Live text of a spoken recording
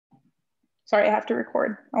Sorry, I have to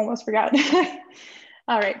record. Almost forgot.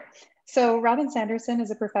 All right. So Robin Sanderson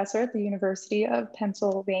is a professor at the University of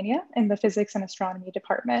Pennsylvania in the Physics and Astronomy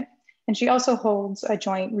department. And she also holds a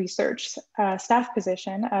joint research staff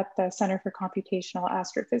position at the Center for Computational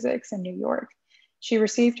Astrophysics in New York. She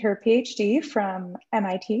received her PhD from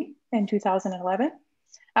MIT in 2011,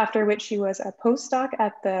 after which she was a postdoc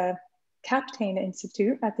at the Kaptein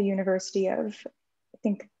Institute at the University of, I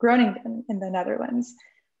think, Groningen in the Netherlands.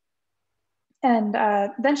 And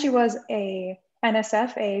then she was a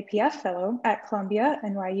NSF AAPF fellow at Columbia,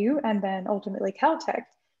 NYU, and then ultimately Caltech,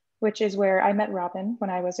 which is where I met Robin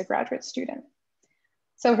when I was a graduate student.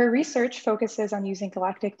 So her research focuses on using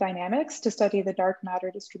galactic dynamics to study the dark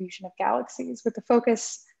matter distribution of galaxies, with the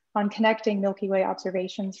focus on connecting Milky Way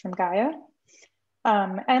observations from Gaia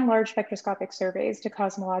and large spectroscopic surveys to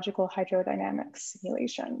cosmological hydrodynamics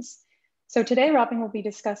simulations. So today, Robin will be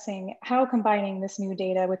discussing how combining this new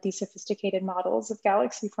data with these sophisticated models of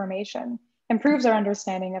galaxy formation improves our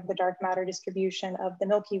understanding of the dark matter distribution of the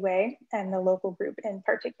Milky Way and the local group in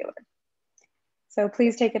particular. So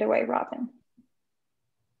please take it away, Robin.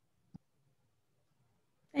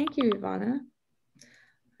 Thank you, Ivana.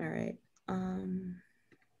 All right,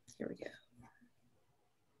 here we go.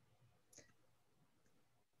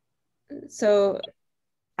 So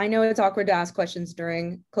I know it's awkward to ask questions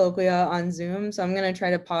during colloquia on Zoom, so I'm going to try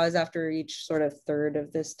to pause after each sort of third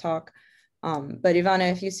of this talk. But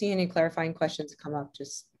Ivana, if you see any clarifying questions come up,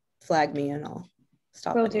 just flag me and I'll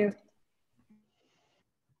stop. Will do.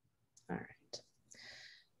 All right.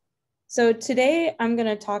 So today I'm going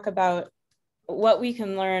to talk about what we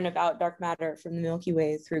can learn about dark matter from the Milky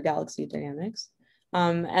Way through galaxy dynamics.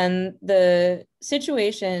 And the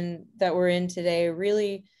situation that we're in today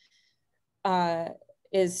really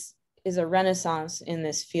is a renaissance in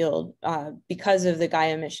this field because of the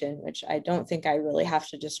Gaia mission, which I don't think I really have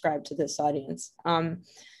to describe to this audience.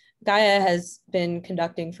 Gaia has been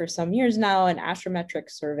conducting for some years now an astrometric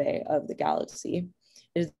survey of the galaxy.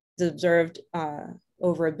 It has observed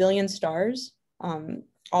over 1 billion stars,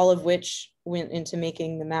 all of which went into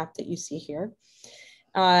making the map that you see here.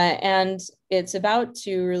 And it's about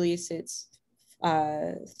to release its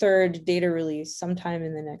third data release sometime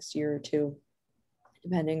in the next year or two,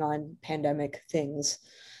 depending on pandemic things,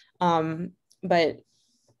 but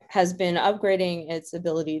has been upgrading its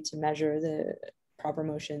ability to measure the proper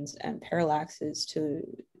motions and parallaxes to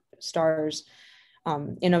stars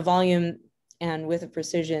in a volume and with a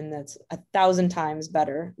precision that's 1,000 times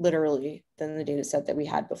better, literally, than the data set that we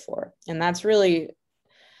had before. And that's really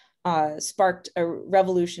sparked a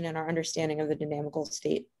revolution in our understanding of the dynamical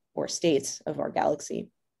state or states of our galaxy.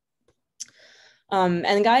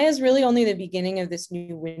 And Gaia is really only the beginning of this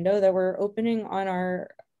new window that we're opening on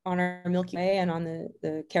our Milky Way and on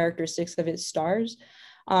the characteristics of its stars.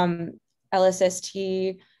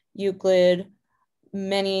 LSST, Euclid,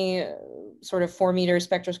 many sort of 4-meter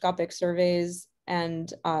spectroscopic surveys,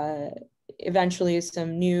 and eventually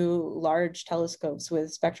some new large telescopes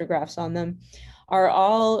with spectrographs on them are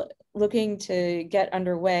all looking to get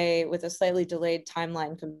underway with a slightly delayed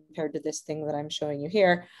timeline compared to this thing that I'm showing you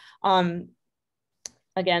here.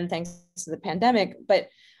 Again, thanks to the pandemic, but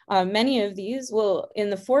many of these will, in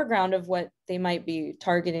the foreground of what they might be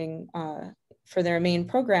targeting for their main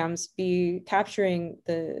programs, be capturing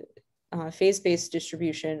the phase-based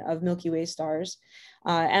distribution of Milky Way stars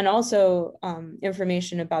and also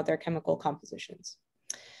information about their chemical compositions.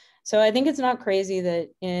 So I think it's not crazy that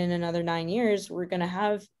in another 9 years, we're going to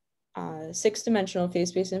have 6-dimensional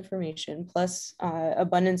phase-based information plus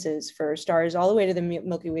abundances for stars all the way to the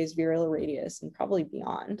Milky Way's virial radius and probably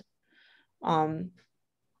beyond.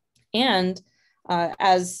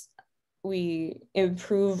 As we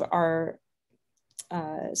improve our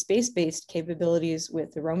space-based capabilities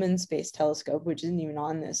with the Roman Space Telescope, which isn't even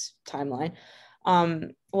on this timeline,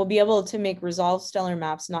 we'll be able to make resolved stellar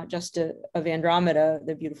maps, not just of Andromeda,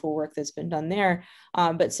 the beautiful work that's been done there,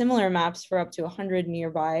 but similar maps for up to 100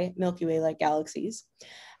 nearby Milky Way-like galaxies.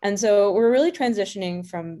 And so we're really transitioning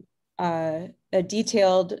from a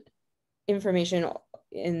detailed information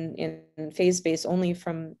in phase space only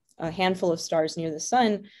from a handful of stars near the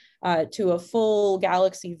sun to a full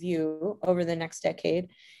galaxy view over the next decade.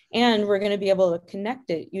 And we're going to be able to connect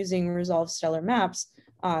it using resolved stellar maps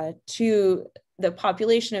to the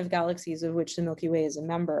population of galaxies of which the Milky Way is a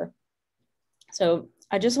member. So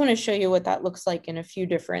I just want to show you what that looks like in a few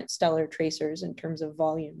different stellar tracers in terms of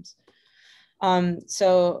volumes.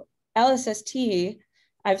 So LSST,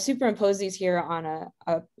 I've superimposed these here on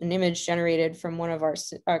an image generated from one of our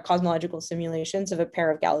cosmological simulations of a pair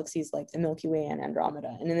of galaxies like the Milky Way and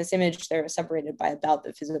Andromeda. And in this image, they're separated by about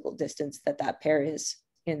the physical distance that that pair is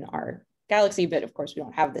in our galaxy, but of course we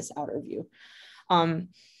don't have this outer view.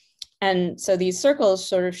 And so these circles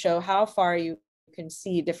sort of show how far you can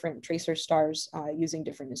see different tracer stars using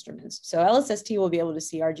different instruments. So LSST will be able to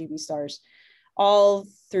see RGB stars all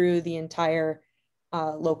through the entire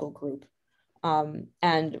local group.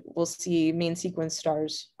 And we'll see main sequence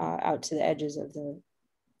stars out to the edges of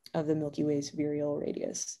the Milky Way's virial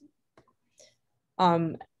radius.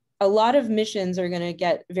 A lot of missions are going to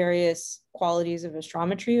get various qualities of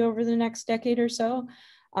astrometry over the next decade or so.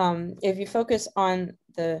 If you focus on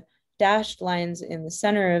the dashed lines in the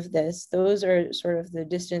center of this, those are sort of the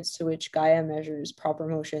distance to which Gaia measures proper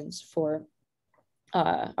motions for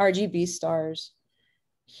RGB stars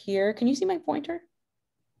here. Can you see my pointer?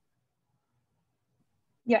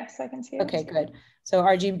 Yes, I can see it. Okay, good. So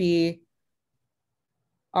RGB,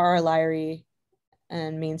 RR Lyrae,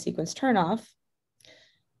 and main sequence turnoff.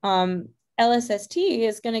 LSST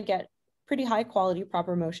is going to get pretty high quality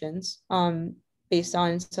proper motions based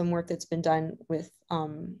on some work that's been done with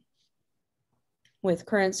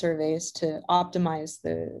current surveys to optimize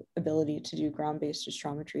the ability to do ground-based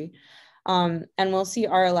astrometry. And we'll see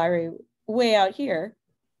RR Lyrae way out here,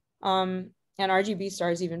 and RGB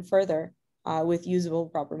stars even further with usable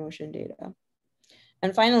proper motion data.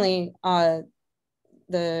 And finally,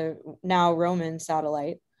 the now Roman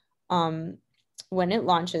satellite, when it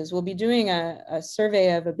launches, we'll be doing a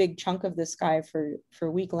survey of a big chunk of the sky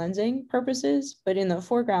for weak lensing purposes, but in the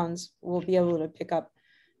foregrounds, we'll be able to pick up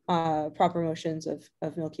proper motions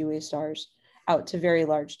of Milky Way stars out to very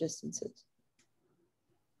large distances.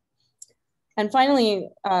 And finally,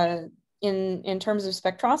 in terms of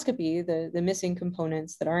spectroscopy, the missing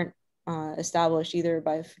components that aren't established either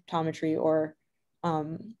by photometry or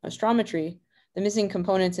astrometry, the missing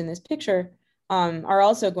components in this picture are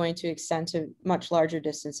also going to extend to much larger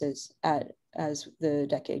distances as the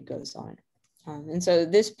decade goes on. And so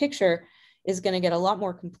this picture is going to get a lot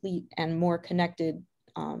more complete and more connected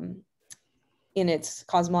in its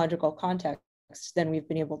cosmological context than we've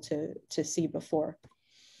been able to see before.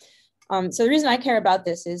 So the reason I care about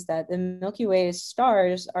this is that the Milky Way's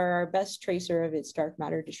stars are our best tracer of its dark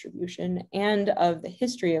matter distribution and of the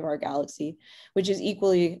history of our galaxy, which is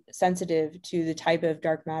equally sensitive to the type of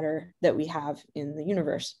dark matter that we have in the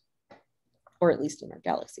universe, or at least in our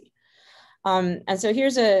galaxy. And so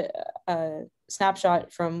here's a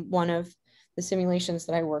snapshot from one of the simulations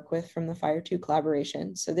that I work with from the FIRE2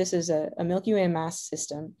 collaboration. So this is a Milky-Way-mass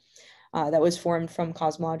system that was formed from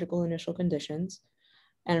cosmological initial conditions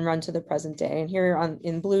and run to the present day. And here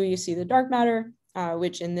in blue, you see the dark matter,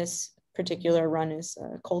 which in this particular run is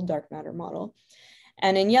a cold dark matter model.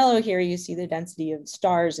 And in yellow here, you see the density of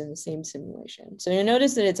stars in the same simulation. So you'll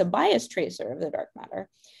notice that it's a biased tracer of the dark matter,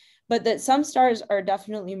 but that some stars are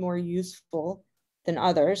definitely more useful than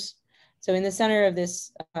others. So in the center of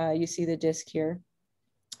this, you see the disk here.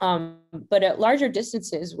 But at larger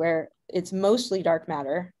distances where it's mostly dark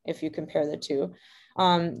matter, if you compare the two,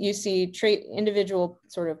 you see individual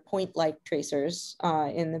sort of point-like tracers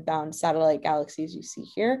in the bound satellite galaxies you see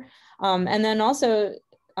here. And then also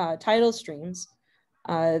tidal streams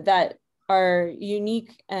that are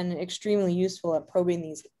unique and extremely useful at probing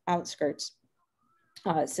these outskirts.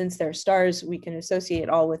 Since they're stars, we can associate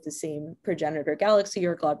all with the same progenitor galaxy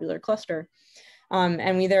or globular cluster.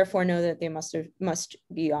 And we therefore know that they must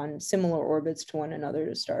be on similar orbits to one another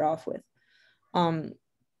to start off with.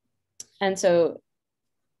 And so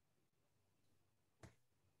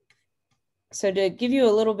to give you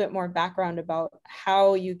a little bit more background about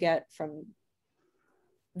how you get from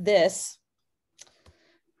this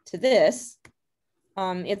to this,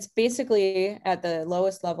 it's basically at the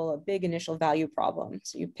lowest level a big initial value problem.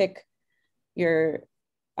 So you pick your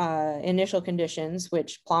initial conditions,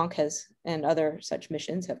 which Planck has and other such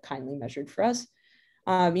missions have kindly measured for us.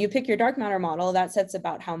 You pick your dark matter model that sets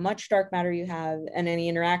about how much dark matter you have and any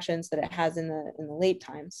interactions that it has in the late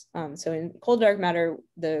times. So in cold dark matter,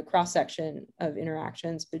 the cross section of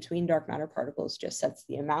interactions between dark matter particles just sets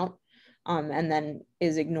the amount and then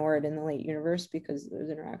is ignored in the late universe because those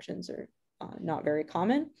interactions are not very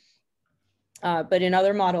common. But in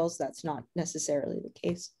other models, that's not necessarily the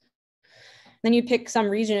case. Then you pick some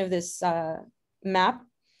region of this map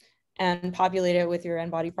and populate it with your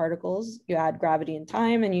n-body particles. You add gravity and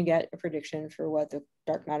time, and you get a prediction for what the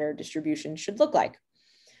dark matter distribution should look like.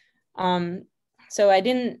 So I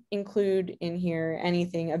didn't include in here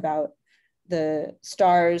anything about the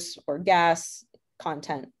stars or gas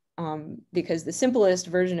content because the simplest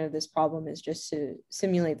version of this problem is just to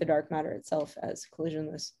simulate the dark matter itself as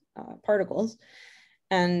collisionless particles.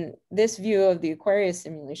 And this view of the Aquarius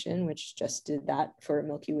simulation, which just did that for a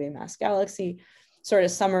Milky Way mass galaxy, sort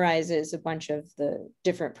of summarizes a bunch of the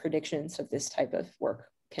different predictions of this type of work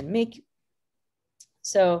can make.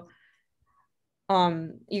 So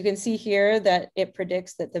you can see here that it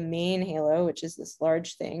predicts that the main halo, which is this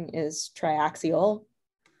large thing, is triaxial,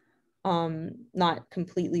 not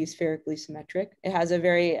completely spherically symmetric. It has a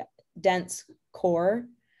very dense core.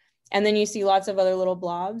 And then you see lots of other little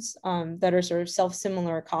blobs that are sort of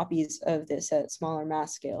self-similar copies of this at smaller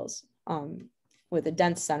mass scales with a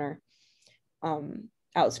dense center,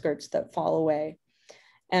 outskirts that fall away.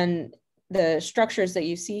 And the structures that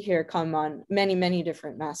you see here come on many, many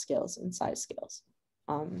different mass scales and size scales.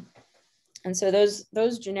 And so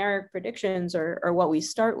those generic predictions are what we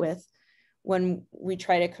start with when we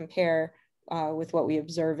try to compare with what we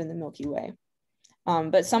observe in the Milky Way.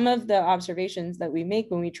 But some of the observations that we make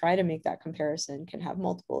when we try to make that comparison can have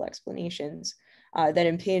multiple explanations that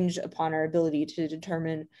impinge upon our ability to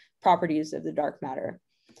determine properties of the dark matter.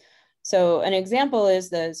 So an example is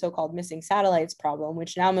the so-called missing satellites problem,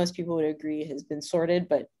 which now most people would agree has been sorted,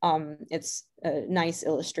 but it's a nice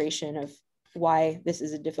illustration of why this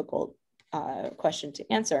is a difficult question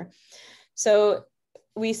to answer. So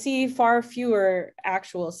we see far fewer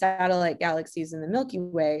actual satellite galaxies in the Milky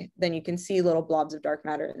Way than you can see little blobs of dark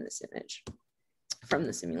matter in this image from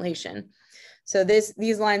the simulation. So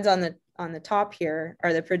these lines on the top here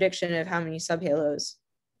are the prediction of how many subhalos,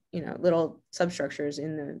 little substructures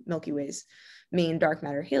in the Milky Way's main dark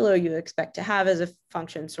matter halo you expect to have as a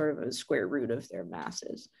function sort of a square root of their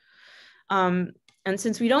masses. And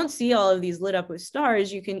since we don't see all of these lit up with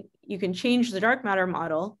stars, you can change the dark matter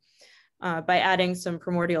model by adding some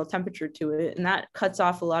primordial temperature to it. And that cuts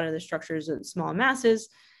off a lot of the structures at small masses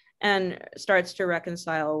and starts to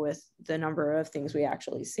reconcile with the number of things we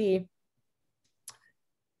actually see.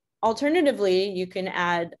 Alternatively, you can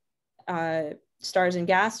add stars and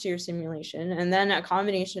gas to your simulation, and then a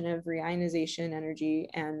combination of reionization energy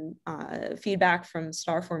and feedback from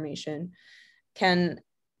star formation can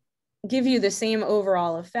give you the same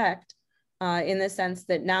overall effect in the sense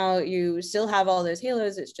that now you still have all those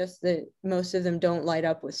halos. It's just that most of them don't light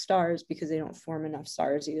up with stars because they don't form enough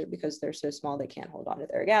stars, either because they're so small they can't hold on to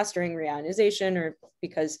their gas during reionization, or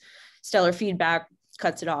because stellar feedback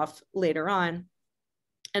cuts it off later on.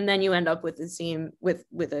 And then you end up with the same, with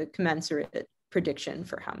a commensurate prediction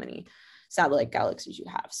for how many satellite galaxies you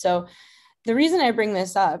have. So the reason I bring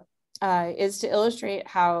this up is to illustrate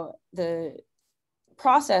how the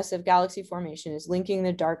process of galaxy formation is linking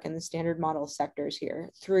the dark and the standard model sectors here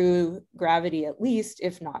through gravity, at least,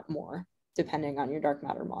 if not more, depending on your dark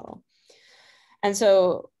matter model. And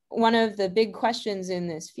so one of the big questions in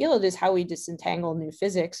this field is how we disentangle new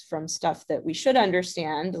physics from stuff that we should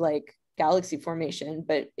understand, like galaxy formation,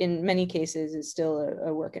 but in many cases is still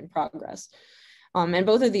a work in progress. And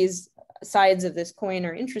both of these sides of this coin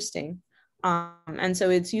are interesting. And so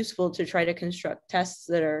it's useful to try to construct tests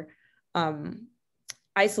that are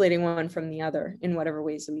isolating one from the other in whatever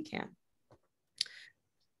ways that we can.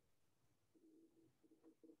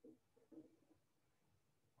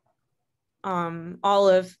 All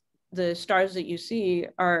of the stars that you see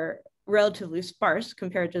are relatively sparse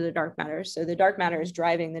compared to the dark matter. So the dark matter is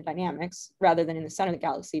driving the dynamics rather than in the center of the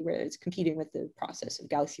galaxy, where it's competing with the process of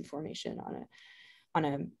galaxy formation on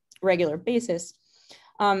a regular basis.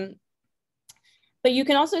 But you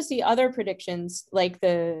can also see other predictions, like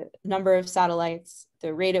the number of satellites,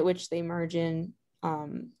 the rate at which they merge in,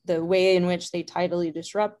 the way in which they tidally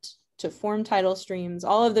disrupt to form tidal streams.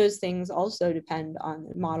 All of those things also depend on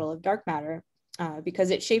the model of dark matter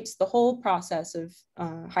because it shapes the whole process of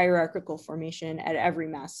hierarchical formation at every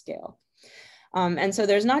mass scale. And so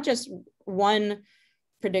there's not just one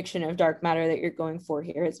prediction of dark matter that you're going for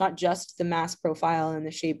here. It's not just the mass profile and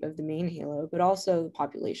the shape of the main halo, but also the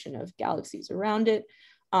population of galaxies around it,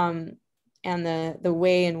 and the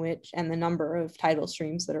way in which and the number of tidal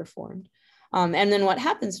streams that are formed. And then what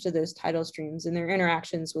happens to those tidal streams and their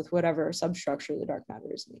interactions with whatever substructure the dark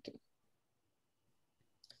matter is making.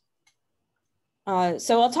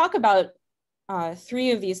 So I'll talk about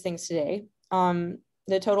three of these things today.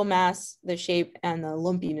 The total mass, the shape, and the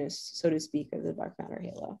lumpiness, so to speak, of the dark matter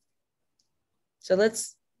halo. So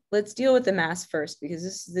let's deal with the mass first, because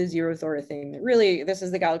this is the zeroth order thing that really, this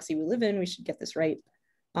is the galaxy we live in. We should get this right.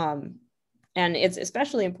 And it's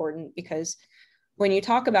especially important because when you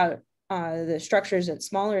talk about the structures at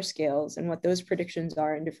smaller scales and what those predictions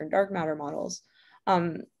are in different dark matter models,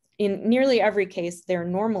 in nearly every case, they're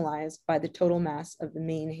normalized by the total mass of the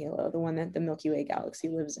main halo, the one that the Milky Way galaxy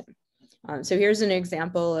lives in. So here's an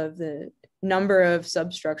example of the number of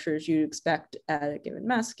substructures you'd expect at a given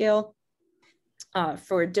mass scale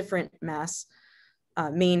for different mass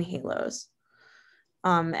main halos.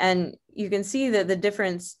 And you can see that the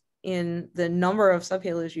difference in the number of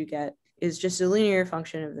subhalos you get is just a linear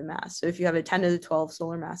function of the mass. So if you have a 10 to the 12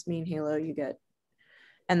 solar mass mean halo, you get,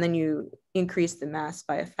 and then you increase the mass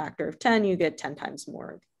by a factor of 10, you get 10 times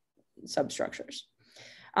more substructures.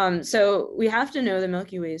 So we have to know the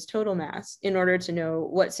Milky Way's total mass in order to know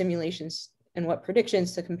what simulations and what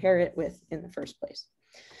predictions to compare it with in the first place.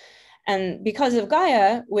 And because of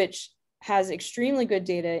Gaia, which has extremely good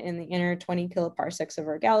data in the inner 20 kiloparsecs of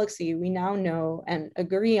our galaxy, we now know and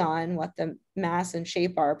agree on what the mass and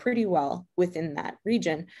shape are pretty well within that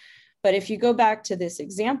region. But if you go back to this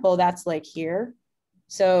example, that's like here.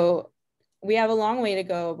 So we have a long way to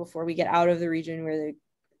go before we get out of the region where the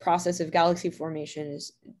process of galaxy formation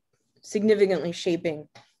is significantly shaping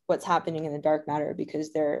what's happening in the dark matter,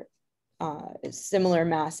 because there is similar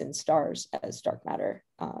mass in stars as dark matter,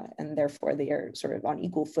 and therefore they are sort of on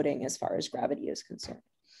equal footing as far as gravity is concerned.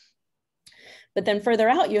 But then further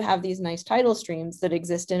out, you have these nice tidal streams that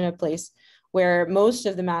exist in a place where most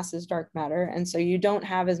of the mass is dark matter, and so you don't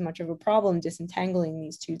have as much of a problem disentangling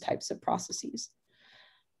these two types of processes.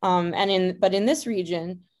 But in this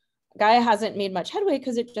region, Gaia hasn't made much headway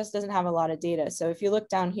because it just doesn't have a lot of data. So if you look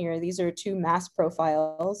down here, these are two mass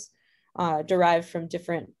profiles derived from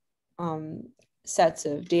different sets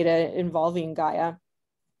of data involving Gaia.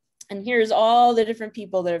 And here's all the different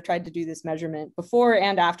people that have tried to do this measurement before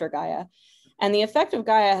and after Gaia. And the effect of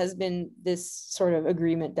Gaia has been this sort of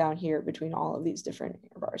agreement down here between all of these different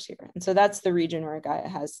error bars here. And so that's the region where Gaia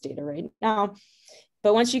has data right now.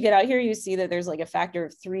 But once you get out here, you see that there's like a factor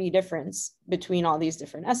of 3 difference between all these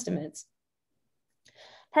different estimates.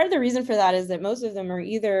 Part of the reason for that is that most of them are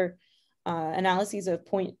either analyses of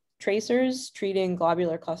point tracers treating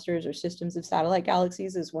globular clusters or systems of satellite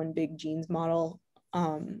galaxies as one big genes model,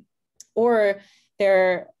 or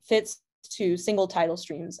they're fits to single tidal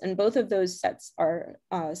streams. And both of those sets are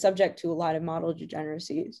subject to a lot of model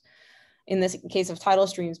degeneracies. In this case of tidal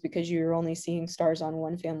streams, because you're only seeing stars on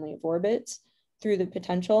one family of orbits through the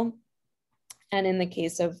potential. And in the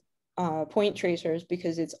case of point tracers,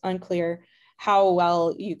 because it's unclear how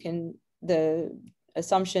well you can, the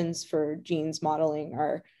assumptions for genes modeling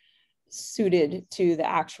are suited to the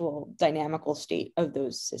actual dynamical state of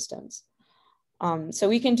those systems. So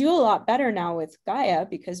we can do a lot better now with Gaia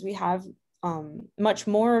because we have much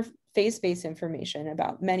more phase space information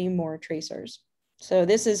about many more tracers. So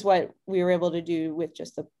this is what we were able to do with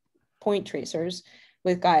just the point tracers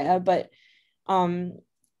with Gaia, but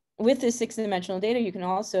with this 6-dimensional data, you can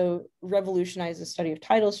also revolutionize the study of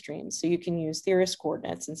tidal streams. So you can use theorist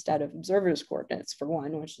coordinates instead of observers coordinates for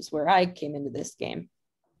one, which is where I came into this game.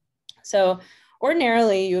 So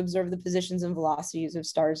ordinarily you observe the positions and velocities of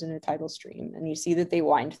stars in a tidal stream, and you see that they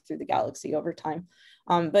wind through the galaxy over time.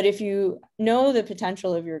 But if you know the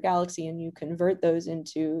potential of your galaxy and you convert those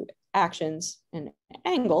into actions and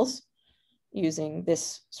angles using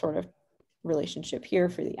this sort of relationship here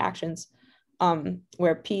for the actions,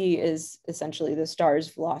 where P is essentially the star's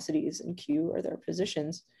velocities and Q are their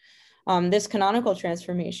positions. This canonical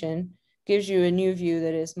transformation gives you a new view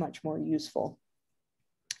that is much more useful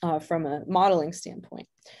from a modeling standpoint.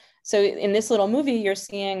 So in this little movie, you're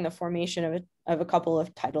seeing the formation of a couple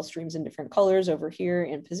of tidal streams in different colors over here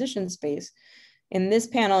in position space. In this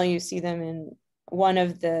panel, you see them in one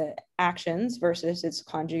of the actions versus its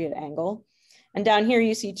conjugate angle. And down here,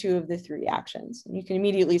 you see 2 of the 3 actions. And you can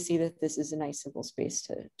immediately see that this is a nice simple space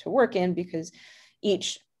to work in, because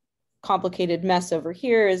each complicated mess over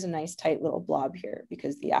here is a nice tight little blob here,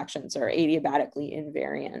 because the actions are adiabatically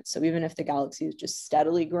invariant. So even if the galaxy is just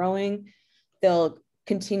steadily growing, they'll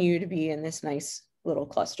continue to be in this nice little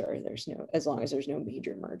cluster. As long as there's no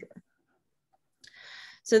major merger.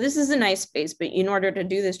 So this is a nice space, but in order to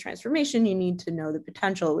do this transformation, you need to know the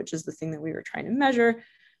potential, which is the thing that we were trying to measure.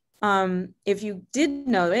 If you did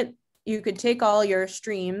know it, you could take all your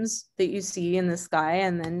streams that you see in the sky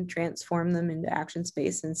and then transform them into action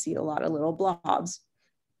space and see a lot of little blobs.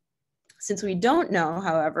 Since we don't know,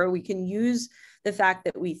 however, we can use the fact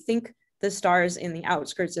that we think the stars in the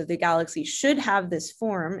outskirts of the galaxy should have this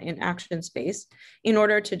form in action space in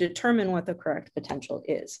order to determine what the correct potential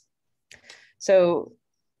is. So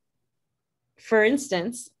for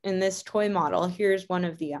instance, in this toy model, here's one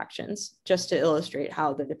of the actions just to illustrate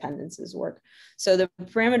how the dependencies work. So the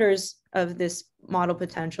parameters of this model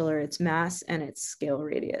potential are its mass and its scale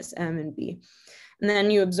radius, M and B. And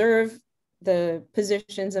then you observe the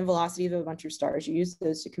positions and velocities of a bunch of stars. You use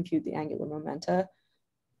those to compute the angular momenta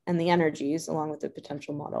and the energies along with the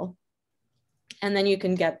potential model. And then you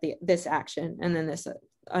can get this action, and then this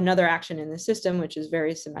another action in the system, which is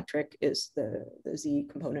very symmetric, is the Z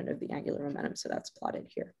component of the angular momentum. So that's plotted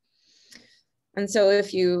here. And so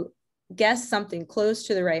if you guess something close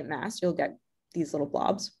to the right mass, you'll get these little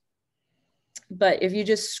blobs. But if you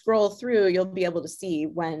just scroll through, you'll be able to see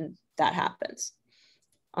when that happens.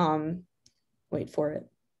 Wait for it.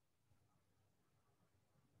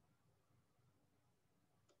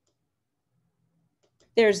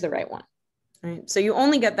 There's the right one, right? So you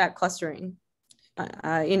only get that clustering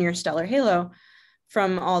in your stellar halo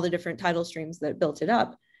from all the different tidal streams that built it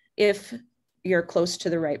up if you're close to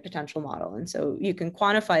the right potential model. And so you can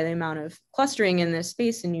quantify the amount of clustering in this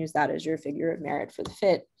space and use that as your figure of merit for the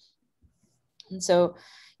fit. And so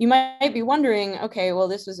you might be wondering, okay, well,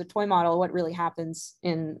 this was a toy model. What really happens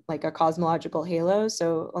in like a cosmological halo?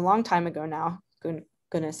 So a long time ago now,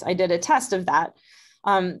 goodness, I did a test of that.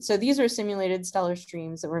 So these are simulated stellar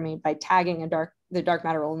streams that were made by tagging the dark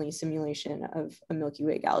matter only simulation of a Milky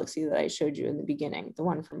Way galaxy that I showed you in the beginning, the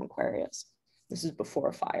one from Aquarius. This is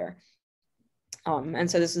before fire. And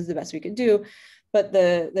so this is the best we could do. But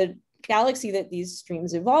the galaxy that these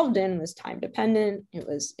streams evolved in was time dependent.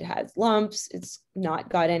 It has lumps. It's not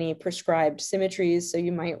got any prescribed symmetries. So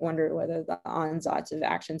you might wonder whether the ansatz of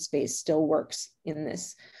action space still works in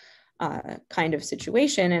this kind of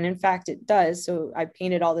situation. And in fact, it does. So I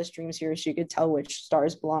painted all the streams here so you could tell which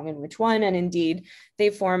stars belong in which one. And indeed, they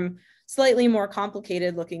form slightly more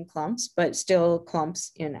complicated looking clumps, but still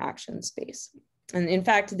clumps in action space. And in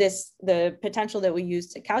fact, the potential that we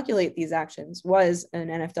used to calculate these actions was an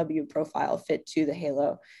NFW profile fit to the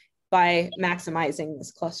halo by maximizing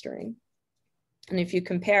this clustering. And if you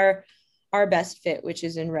compare our best fit, which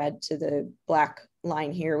is in red, to the black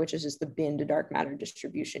line here, which is just the bin to dark matter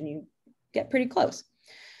distribution, you get pretty close.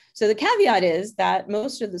 So the caveat is that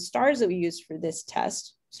most of the stars that we used for this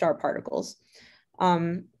test, star particles,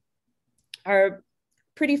 are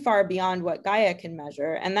pretty far beyond what Gaia can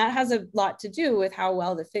measure. And that has a lot to do with how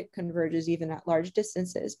well the fit converges even at large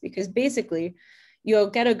distances, because basically you'll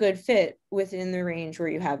get a good fit within the range where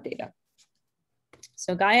you have data.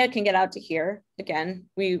 So Gaia can get out to here. Again,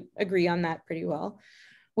 we agree on that pretty well.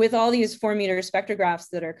 With all these 4-meter spectrographs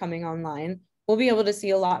that are coming online, we'll be able to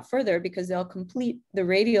see a lot further because they'll complete the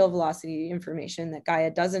radial velocity information that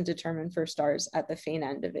Gaia doesn't determine for stars at the faint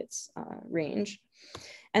end of its range.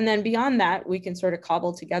 And then beyond that, we can sort of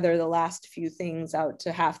cobble together the last few things out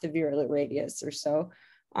to half the virial radius or so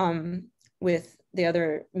with the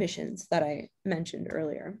other missions that I mentioned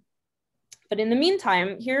earlier. But in the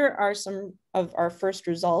meantime, here are some of our first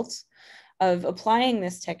results of applying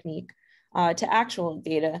this technique to actual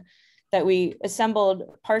data that we assembled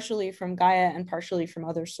partially from Gaia and partially from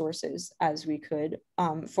other sources as we could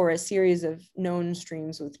for a series of known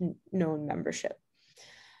streams with known membership.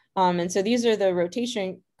 And so these are the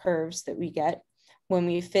rotation curves that we get when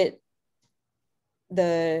we fit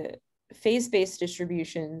the phase-based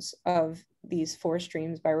distributions of these 4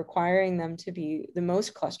 streams by requiring them to be the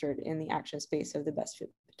most clustered in the action space of the best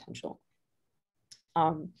fit potential.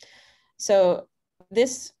 So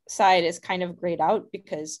this side is kind of grayed out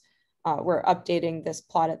because we're updating this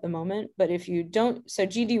plot at the moment. But if you don't, so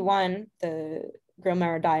GD1, the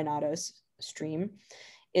Grillmarer-Dionatos stream,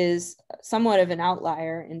 is somewhat of an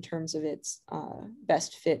outlier in terms of its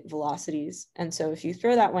best fit velocities. And so if you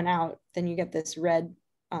throw that one out, then you get this red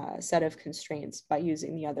set of constraints by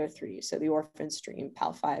using the other 3. So the Orphan stream,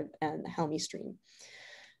 PAL5, and the Helmy stream.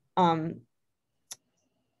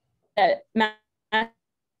 That match a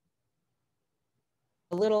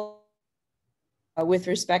little with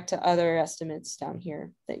respect to other estimates down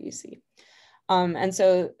here that you see. And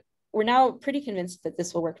so we're now pretty convinced that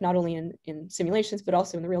this will work not only in simulations, but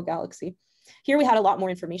also in the real galaxy. Here we had a lot more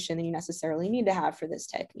information than you necessarily need to have for this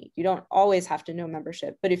technique. You don't always have to know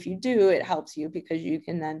membership, but if you do, it helps you because you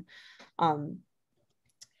can then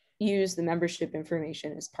use the membership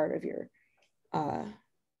information as part of your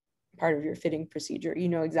fitting procedure. You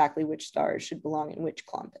know exactly which stars should belong in which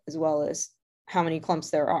clump, as well as how many clumps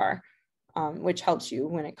there are, which helps you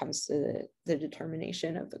when it comes to the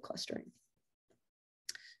determination of the clustering.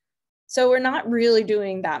 So we're not really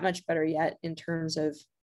doing that much better yet in terms of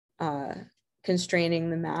constraining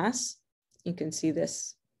the mass. You can see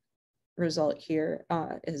this result here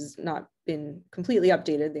has not been completely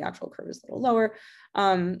updated. The actual curve is a little lower,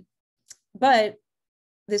 but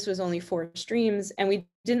this was only 4 streams and we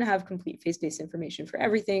didn't have complete phase-based information for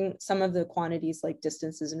everything. Some of the quantities like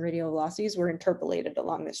distances and radial velocities were interpolated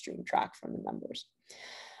along the stream track from the members.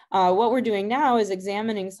 What we're doing now is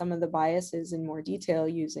examining some of the biases in more detail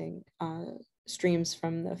using streams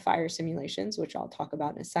from the fire simulations, which I'll talk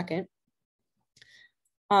about in a second.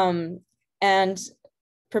 And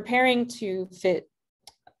preparing to fit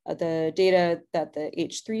the data that the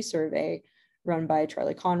H3 survey run by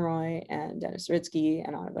Charlie Conroy and Dennis Ritzky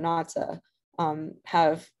and Anna Bonazza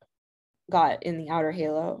have got in the outer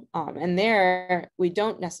halo. And there, we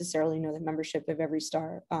don't necessarily know the membership of every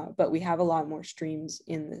star, but we have a lot more streams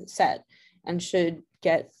in the set and should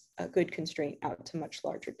get a good constraint out to much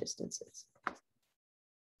larger distances.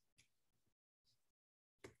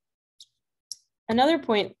 Another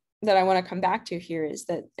point that I want to come back to here is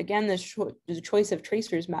that, again, the choice of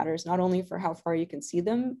tracers matters not only for how far you can see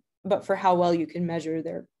them, but for how well you can measure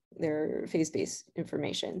their phase space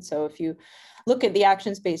information. So if you look at the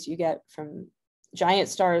action space you get from giant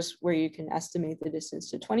stars where you can estimate the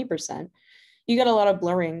distance to 20%, you get a lot of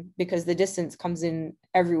blurring because the distance comes in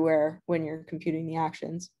everywhere when you're computing the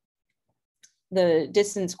actions. The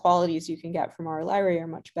distance qualities you can get from our library are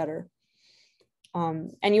much better.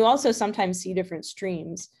 And you also sometimes see different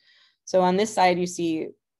streams. So on this side, you see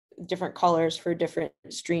different colors for different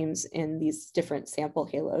streams in these different sample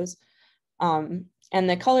halos. And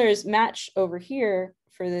the colors match over here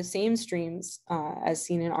for the same streams as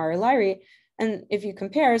seen in our library. And if you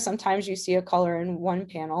compare, sometimes you see a color in one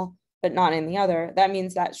panel, but not in the other. That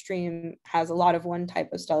means that stream has a lot of one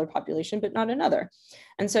type of stellar population, but not another.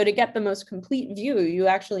 And so to get the most complete view, you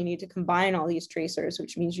actually need to combine all these tracers,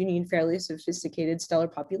 which means you need fairly sophisticated stellar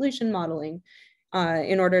population modeling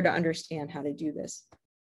in order to understand how to do this.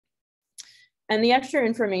 And the extra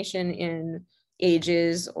information in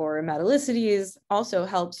ages or metallicities also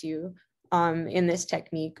helps you in this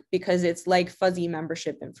technique because it's like fuzzy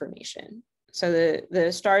membership information. So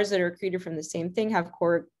the stars that are accreted from the same thing have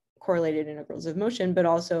correlated integrals of motion, but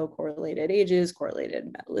also correlated ages,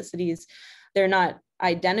 correlated metallicities. They're not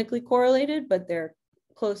identically correlated, but they're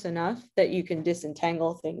close enough that you can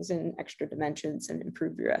disentangle things in extra dimensions and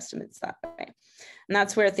improve your estimates that way. And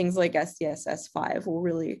that's where things like SDSS5 will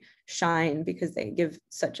really shine because they give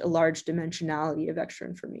such a large dimensionality of extra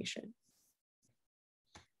information.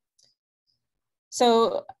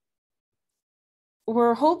 So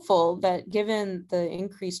we're hopeful that given the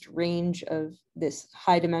increased range of this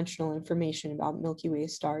high dimensional information about Milky Way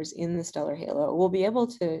stars in the stellar halo, we'll be able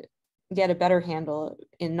to get a better handle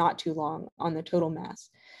in not too long on the total mass.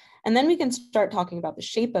 And then we can start talking about the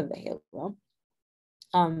shape of the halo,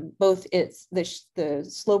 both the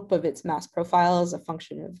slope of its mass profile as a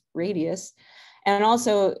function of radius, and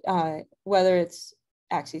also whether it's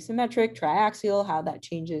axisymmetric, triaxial, how that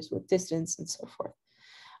changes with distance and so forth.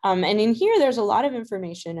 And in here, there's a lot of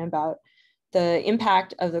information about the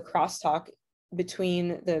impact of the crosstalk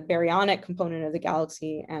between the baryonic component of the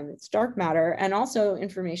galaxy and its dark matter, and also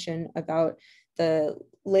information about the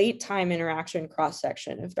late time interaction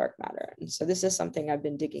cross-section of dark matter. And so this is something I've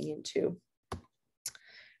been digging into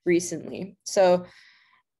recently. So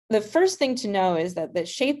the first thing to know is that the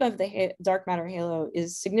shape of the dark matter halo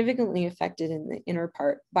is significantly affected in the inner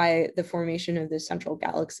part by the formation of the central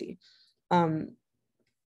galaxy.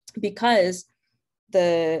 Because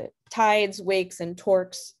the tides, wakes, and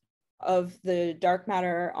torques of the dark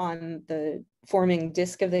matter on the forming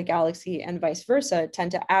disk of the galaxy and vice versa tend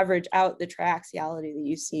to average out the triaxiality that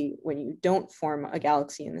you see when you don't form a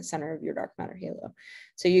galaxy in the center of your dark matter halo.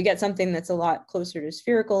 So you get something that's a lot closer to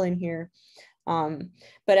spherical in here,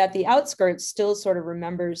 but at the outskirts still sort of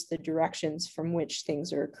remembers the directions from which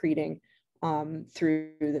things are accreting through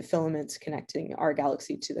the filaments connecting our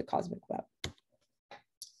galaxy to the cosmic web.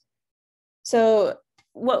 So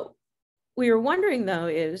what we were wondering, though,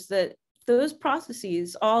 is that those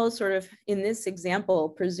processes all sort of, in this example,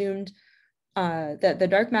 presumed that the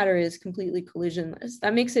dark matter is completely collisionless.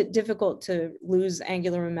 That makes it difficult to lose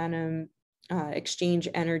angular momentum, exchange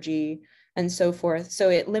energy, and so forth. So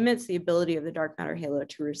it limits the ability of the dark matter halo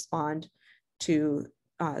to respond to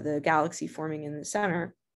the galaxy forming in the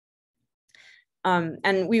center.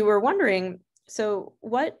 And we were wondering, so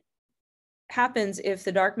what happens if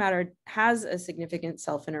the dark matter has a significant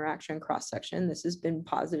self-interaction cross-section? This has been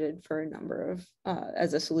posited for a number of,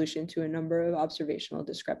 as a solution to a number of observational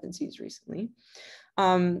discrepancies recently.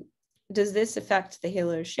 Does this affect the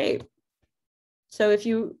halo shape? So if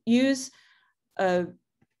you use a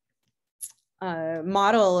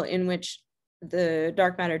model in which the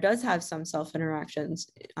dark matter does have some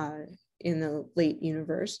self-interactions in the late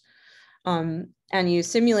universe, and you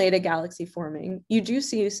simulate a galaxy forming, you do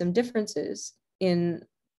see some differences from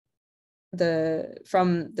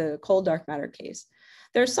the cold dark matter case.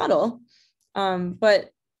 They're subtle, but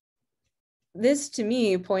this to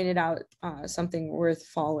me pointed out something worth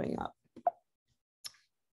following up.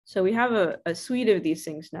 So we have a suite of these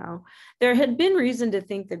things now. There had been reason to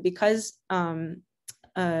think that because a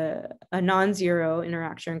non-zero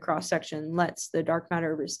interaction cross-section lets the dark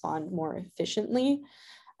matter respond more efficiently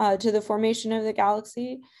to the formation of the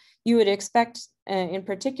galaxy, you would expect in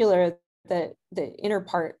particular that the inner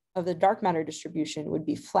part of the dark matter distribution would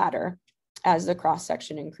be flatter as the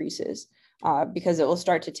cross-section increases, because it will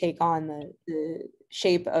start to take on the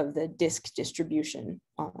shape of the disk distribution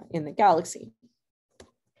in the galaxy.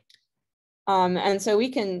 And so we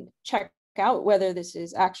can check out whether this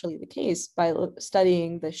is actually the case by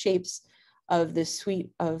studying the shapes of this suite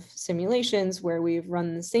of simulations where we've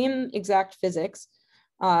run the same exact physics,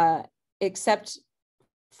 except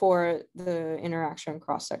for the interaction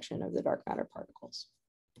cross-section of the dark matter particles.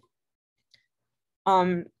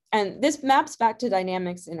 And this maps back to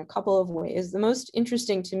dynamics in a couple of ways. The most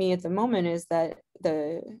interesting to me at the moment is that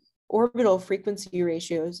the orbital frequency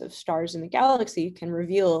ratios of stars in the galaxy can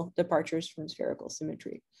reveal departures from spherical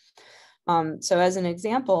symmetry. So as an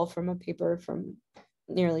example from a paper from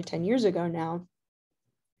nearly 10 years ago now,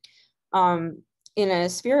 in a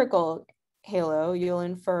spherical halo, you'll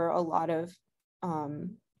infer a lot of,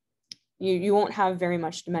 you won't have very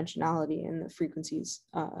much dimensionality in the frequencies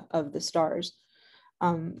of the stars.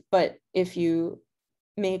 But if you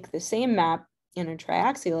make the same map in a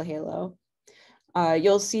triaxial halo,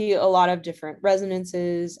 you'll see a lot of different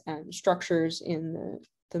resonances and structures in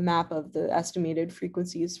the map of the estimated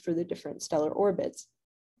frequencies for the different stellar orbits.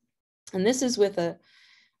 And this is with a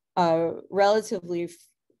relatively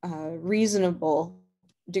reasonable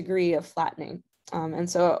degree of flattening. And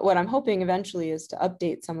so what I'm hoping eventually is to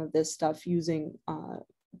update some of this stuff using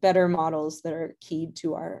better models that are keyed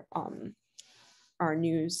to our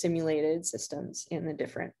new simulated systems in the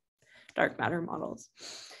different dark matter models.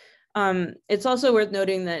 It's also worth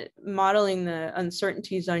noting that modeling the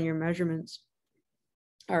uncertainties on your measurements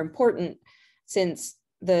are important, since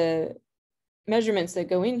the measurements that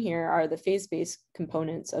go in here are the phase-space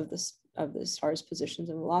components of the star's positions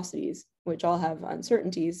and velocities, which all have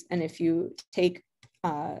uncertainties. And if you take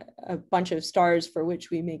a bunch of stars for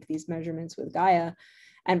which we make these measurements with Gaia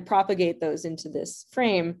and propagate those into this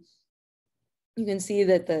frame, you can see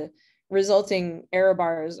that the resulting error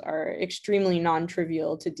bars are extremely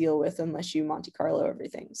non-trivial to deal with unless you Monte Carlo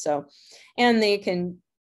everything. So, and they can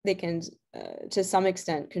to some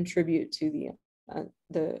extent contribute to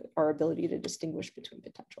our ability to distinguish between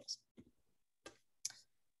potentials.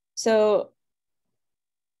 So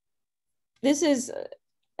this is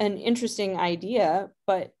an interesting idea,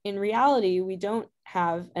 but in reality, we don't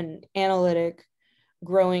have an analytic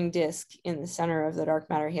growing disk in the center of the dark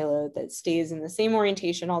matter halo that stays in the same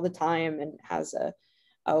orientation all the time and has a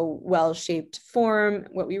well-shaped form.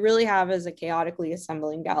 What we really have is a chaotically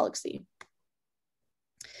assembling galaxy.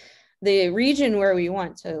 The region where we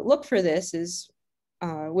want to look for this is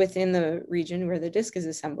within the region where the disk is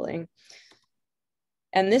assembling.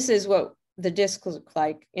 And this is what the disk looks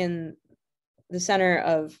like in the center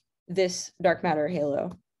of this dark matter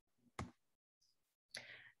halo.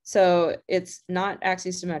 So it's not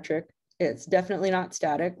axisymmetric. It's definitely not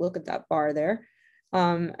static. Look at that bar there.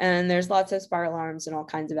 And there's lots of spiral arms and all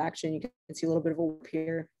kinds of action. You can see a little bit of a warp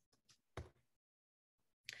here.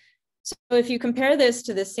 So if you compare this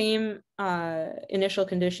to the same initial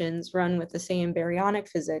conditions run with the same baryonic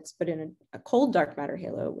physics, but in a cold dark matter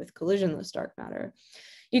halo with collisionless dark matter,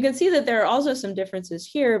 you can see that there are also some differences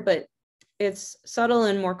here, but it's subtle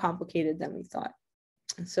and more complicated than we thought.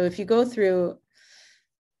 So if you go through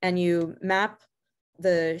and you map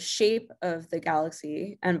the shape of the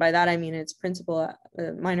galaxy, and by that I mean its principal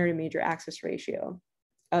minor to major axis ratio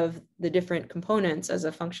of the different components as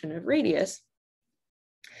a function of radius,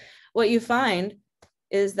 what you find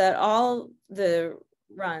is that all the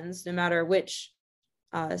runs, no matter which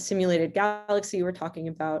simulated galaxy we're talking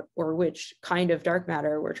about or which kind of dark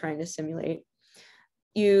matter we're trying to simulate,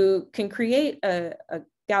 you can create a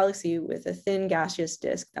galaxy with a thin gaseous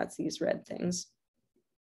disk. That's these red things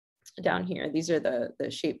down here. These are the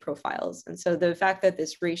shape profiles. And so the fact that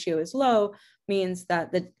this ratio is low means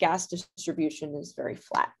that the gas distribution is very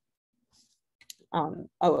flat.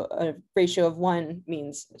 A ratio of 1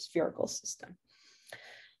 means a spherical system.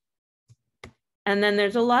 And then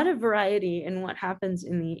there's a lot of variety in what happens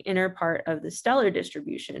in the inner part of the stellar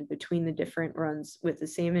distribution between the different runs with the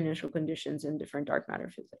same initial conditions in different dark matter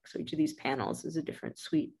physics. So each of these panels is a different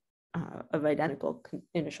suite of identical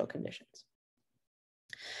initial conditions.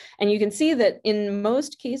 And you can see that in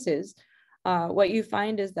most cases, what you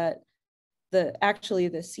find is that actually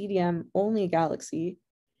the CDM only galaxy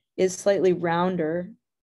is slightly rounder,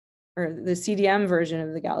 or the CDM version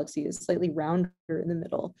of the galaxy is slightly rounder in the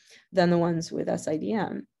middle than the ones with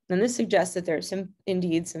SIDM. And this suggests that there's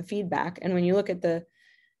indeed some feedback. And when you look at the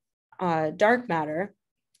dark matter,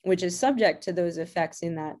 which is subject to those effects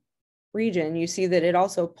in that region, you see that it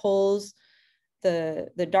also pulls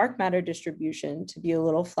the dark matter distribution to be a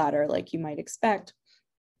little flatter, like you might expect.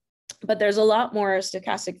 But there's a lot more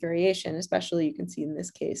stochastic variation, especially you can see in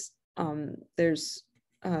this case. There's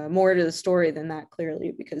more to the story than that,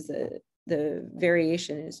 clearly, because the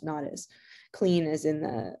variation is not as clean as in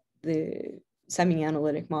the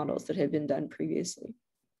semi-analytic models that had been done previously.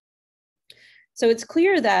 So it's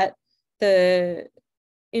clear that the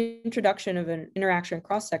introduction of an interaction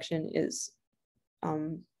cross-section is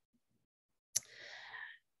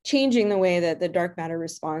changing the way that the dark matter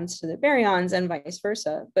responds to the baryons and vice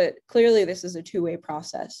versa. But clearly this is a two-way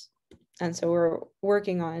process. And so we're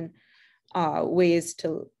working on ways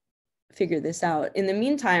to figure this out. In the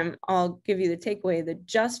meantime, I'll give you the takeaway that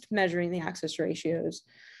just measuring the axis ratios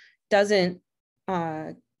doesn't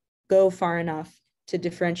go far enough to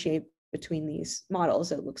differentiate between these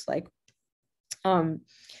models, it looks like. You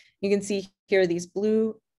can see here these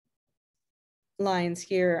blue lines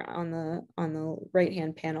here on the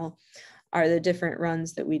right-hand panel are the different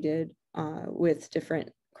runs that we did with different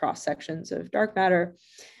cross sections of dark matter,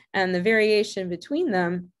 and the variation between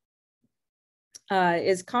them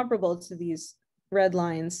is comparable to these red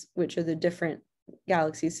lines, which are the different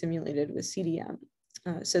galaxies simulated with CDM.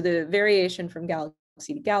 So the variation from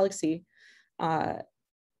galaxy to galaxy,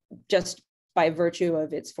 just by virtue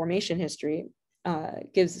of its formation history,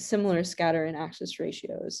 gives a similar scatter and axis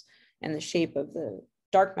ratios and the shape of the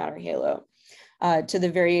dark matter halo to the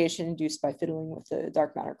variation induced by fiddling with the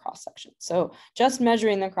dark matter cross section. So just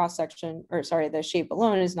measuring the cross section, or sorry, the shape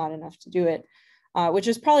alone is not enough to do it, which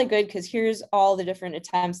is probably good because here's all the different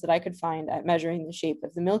attempts that I could find at measuring the shape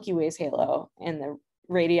of the Milky Way's halo and the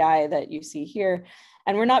radii that you see here.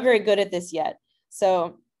 And we're not very good at this yet.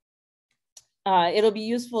 So it'll be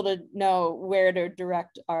useful to know where to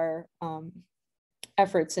direct our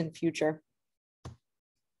efforts in future.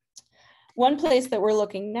 One place that we're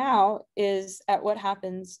looking now is at what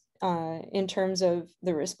happens in terms of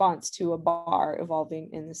the response to a bar evolving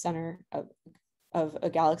in the center of a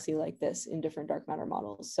galaxy like this in different dark matter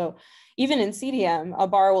models. So even in CDM, a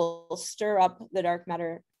bar will stir up the dark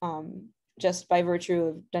matter just by virtue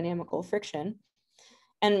of dynamical friction.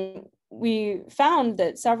 And we found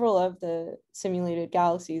that several of the simulated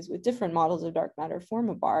galaxies with different models of dark matter form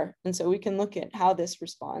a bar. And so we can look at how this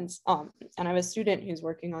responds. And I have a student who's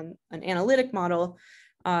working on an analytic model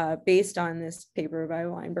based on this paper by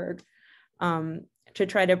Weinberg to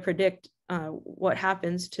try to predict what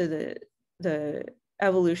happens to the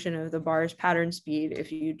evolution of the bar's pattern speed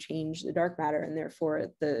if you change the dark matter, and therefore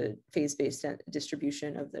the phase-based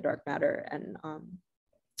distribution of the dark matter,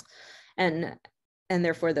 and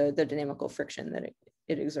therefore the dynamical friction that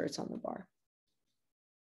it exerts on the bar.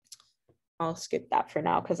 I'll skip that for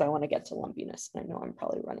now because I want to get to lumpiness. I know I'm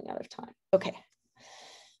probably running out of time. Okay.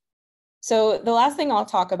 So the last thing I'll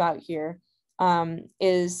talk about here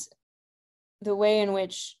is the way in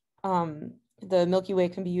which the Milky Way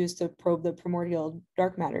can be used to probe the primordial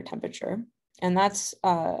dark matter temperature. And that's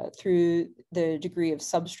through the degree of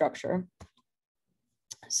substructure.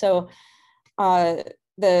 So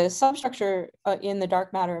the substructure in the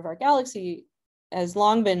dark matter of our galaxy has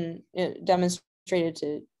long been demonstrated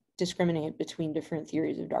to discriminate between different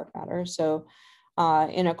theories of dark matter. So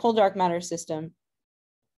in a cold dark matter system,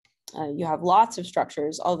 you have lots of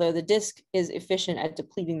structures, although the disk is efficient at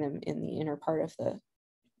depleting them in the inner part of the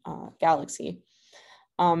galaxy.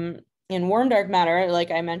 In warm dark matter,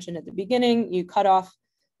 like I mentioned at the beginning, you cut off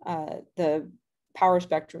the power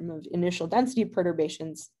spectrum of initial density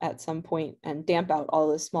perturbations at some point and damp out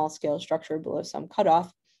all the small scale structure below some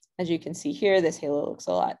cutoff. As you can see here, this halo looks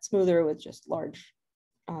a lot smoother with just large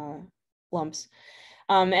lumps.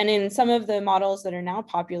 And in some of the models that are now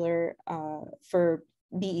popular for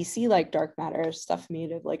BEC-like dark matter, stuff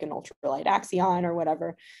made of like an ultralight axion or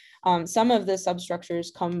whatever, some of the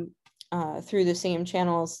substructures come through the same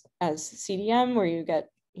channels as CDM, where you get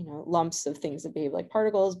lumps of things that behave like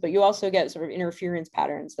particles, but you also get sort of interference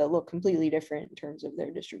patterns that look completely different in terms of their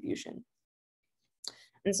distribution.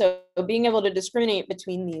 And so being able to discriminate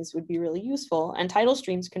between these would be really useful, and tidal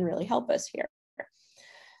streams can really help us here.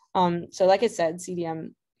 So like I said,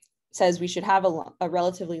 CDM says we should have a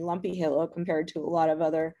relatively lumpy halo compared to a lot of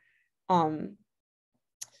other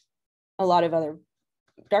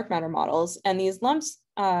dark matter models, and these lumps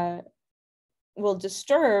will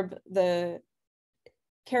disturb the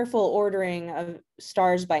careful ordering of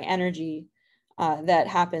stars by energy that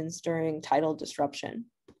happens during tidal disruption.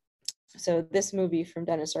 So this movie from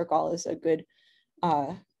Dennis Urkel is a good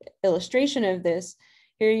illustration of this.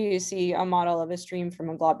 Here you see a model of a stream from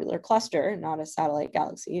a globular cluster, not a satellite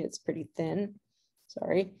galaxy. It's pretty thin,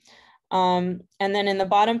 sorry. And then in the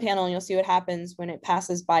bottom panel, you'll see what happens when it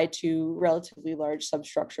passes by two relatively large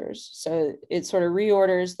substructures. So it sort of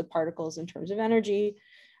reorders the particles in terms of energy.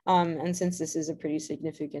 And since this is a pretty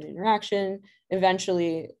significant interaction,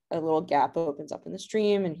 eventually a little gap opens up in the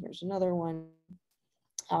stream, and here's another one.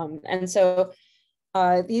 And so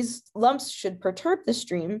these lumps should perturb the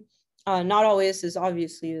stream, not always as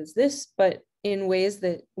obviously as this, but in ways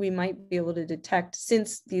that we might be able to detect,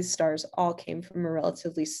 since these stars all came from a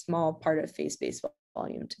relatively small part of phase-space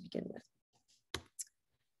volume to begin with.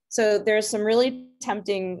 So there's some really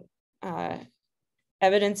tempting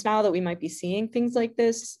evidence now that we might be seeing things like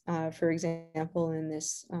this, for example, in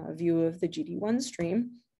this view of the GD1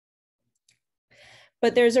 stream.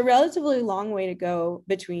 But there's a relatively long way to go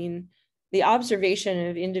between the observation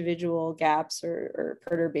of individual gaps or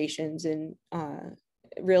perturbations in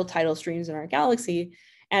real tidal streams in our galaxy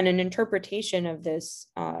and an interpretation of this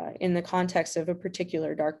in the context of a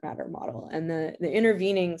particular dark matter model. And the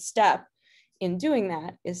intervening step in doing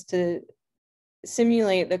that is to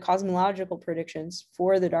simulate the cosmological predictions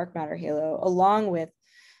for the dark matter halo, along with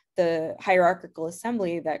the hierarchical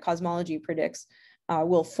assembly that cosmology predicts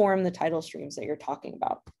will form the tidal streams that you're talking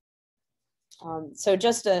about. So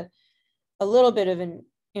just a little bit of an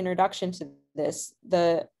introduction to this.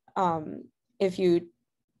 If you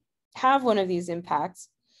have one of these impacts,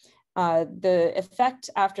 the effect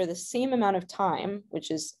after the same amount of time, which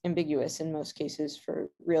is ambiguous in most cases for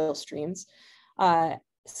real streams,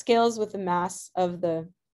 scales with the mass of the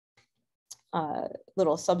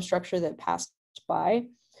little substructure that passed by.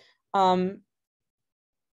 And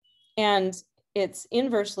it's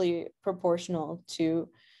inversely proportional to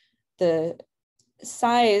the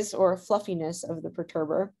size or fluffiness of the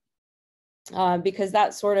perturber, because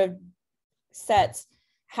that sort of sets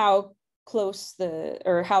how close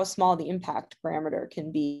or how small the impact parameter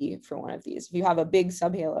can be for one of these. If you have a big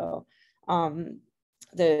subhalo,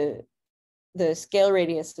 the scale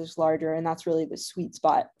radius is larger, and that's really the sweet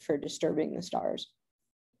spot for disturbing the stars.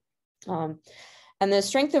 And the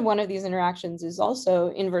strength of one of these interactions is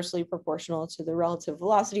also inversely proportional to the relative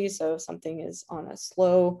velocity. So if something is on a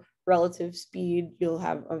slow relative speed, you'll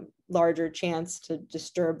have a larger chance to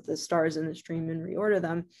disturb the stars in the stream and reorder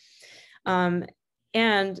them.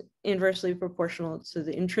 And inversely proportional to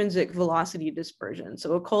the intrinsic velocity dispersion.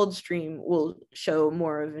 So a cold stream will show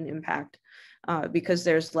more of an impact because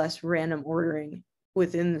there's less random ordering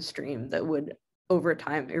within the stream that would over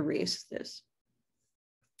time erase this.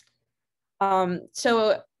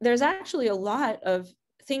 So there's actually a lot of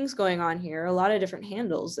things going on here, a lot of different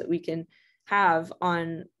handles that we can have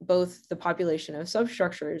on both the population of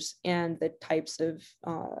substructures and the types of,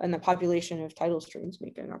 and the population of tidal streams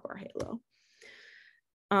making up our halo.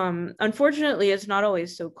 Unfortunately, it's not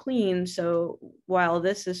always so clean. So while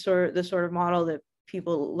this is the sort of model that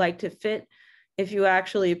people like to fit, if you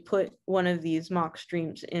actually put one of these mock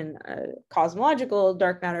streams in a cosmological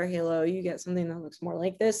dark matter halo, you get something that looks more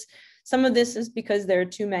like this. Some of this is because there are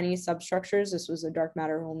too many substructures. This was a dark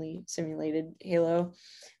matter only simulated halo.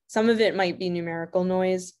 Some of it might be numerical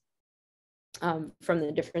noise from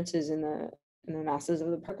the differences in the masses of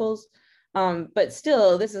the particles. But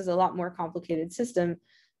still, this is a lot more complicated system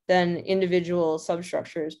than individual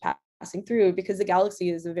substructures passing through, because the galaxy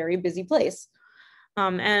is a very busy place.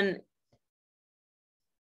 And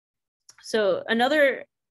so another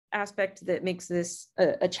aspect that makes this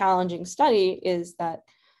a challenging study is that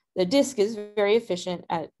the disk is very efficient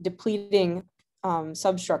at depleting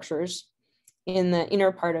substructures in the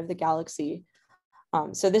inner part of the galaxy.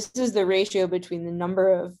 So this is the ratio between the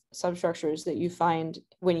number of substructures that you find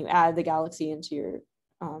when you add the galaxy into your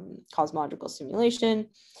cosmological simulation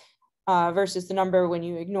versus the number when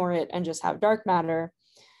you ignore it and just have dark matter.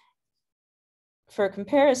 For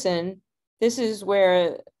comparison, this is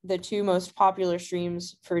where the two most popular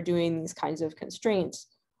streams for doing these kinds of constraints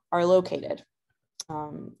are located.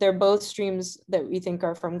 They're both streams that we think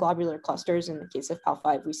are from globular clusters. In the case of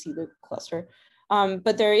PAL5, we see the cluster.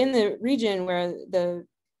 But they're in the region where the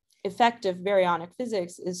effect of baryonic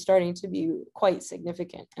physics is starting to be quite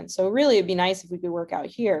significant. And so really it'd be nice if we could work out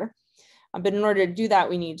here. But in order to do that,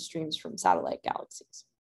 we need streams from satellite galaxies.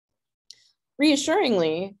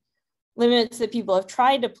 Reassuringly, limits that people have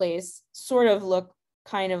tried to place sort of look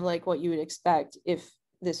kind of like what you would expect if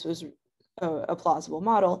this was a plausible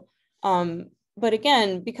model. But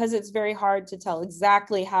again, because it's very hard to tell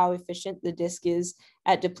exactly how efficient the disk is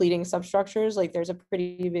at depleting substructures, like there's a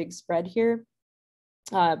pretty big spread here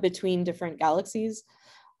between different galaxies,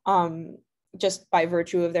 just by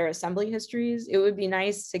virtue of their assembly histories. It would be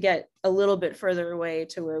nice to get a little bit further away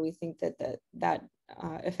to where we think that that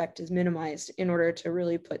effect is minimized in order to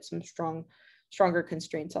really put some stronger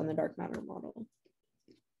constraints on the dark matter model.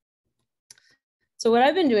 So what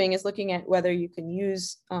I've been doing is looking at whether you can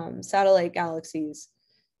use satellite galaxies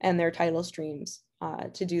and their tidal streams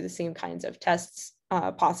to do the same kinds of tests,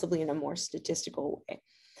 possibly in a more statistical way.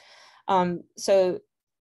 So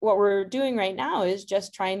what we're doing right now is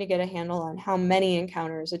just trying to get a handle on how many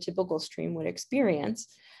encounters a typical stream would experience.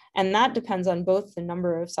 And that depends on both the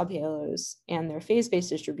number of subhalos and their phase-space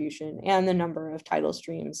distribution, and the number of tidal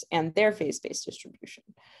streams and their phase-space distribution.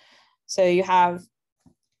 So you have,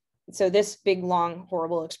 so this big, long,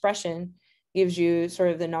 horrible expression gives you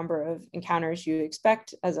sort of the number of encounters you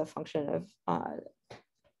expect as a function of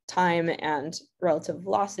time and relative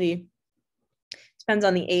velocity. Depends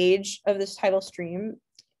on the age of this tidal stream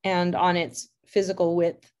and on its physical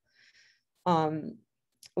width,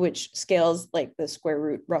 which scales like the square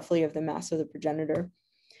root roughly of the mass of the progenitor.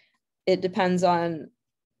 It depends on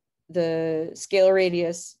the scalar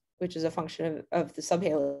radius, which is a function of the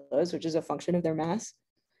subhalos, which is a function of their mass.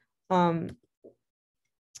 And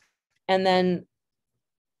then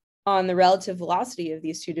on the relative velocity of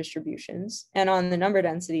these two distributions, and on the number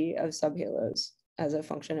density of subhalos as a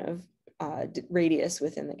function of radius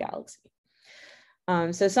within the galaxy.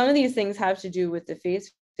 So some of these things have to do with the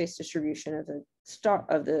phase-space distribution of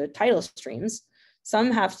the tidal streams.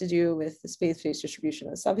 Some have to do with the phase-space distribution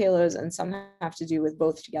of subhalos, and some have to do with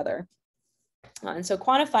both together. And so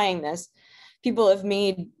quantifying this, people have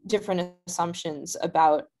made different assumptions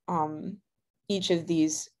about each of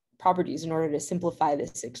these properties in order to simplify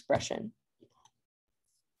this expression.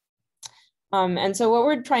 And so what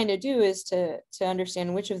we're trying to do is to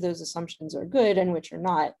understand which of those assumptions are good and which are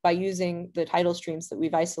not by using the tidal streams that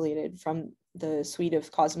we've isolated from the suite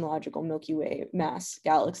of cosmological Milky-Way-mass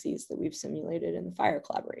galaxies that we've simulated in the FIRE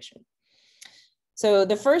collaboration. So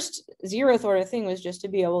the first zeroth order thing was just to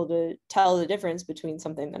be able to tell the difference between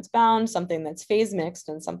something that's bound, something that's phase mixed,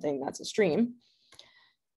 and something that's a stream.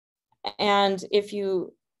 And if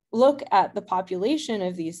you look at the population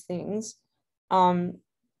of these things,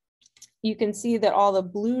 you can see that all the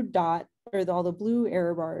blue dot, or all the blue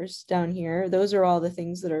error bars down here, those are all the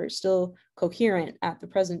things that are still coherent at the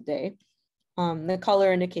present day. The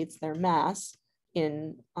color indicates their mass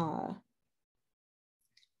in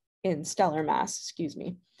stellar mass, excuse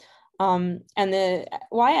me. And the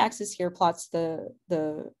y-axis here plots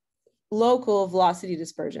the local velocity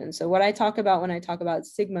dispersion. So what I talk about when I talk about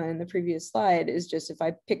sigma in the previous slide is just if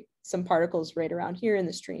I pick some particles right around here in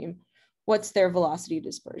the stream, what's their velocity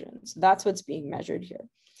dispersion? So that's what's being measured here.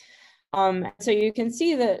 So you can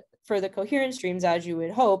see that for the coherent streams, as you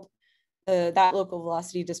would hope, that local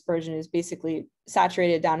velocity dispersion is basically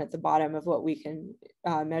saturated down at the bottom of what we can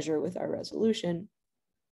measure with our resolution.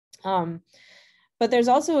 But there's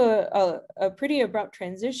also a pretty abrupt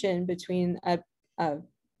transition between a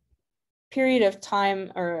period of time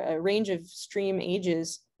or a range of stream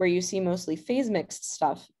ages where you see mostly phase mixed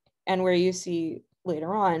stuff and where you see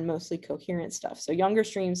later on mostly coherent stuff. So younger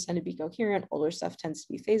streams tend to be coherent, older stuff tends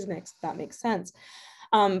to be phase mixed. That makes sense.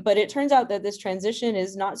 But it turns out that this transition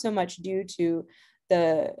is not so much due to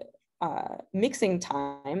the mixing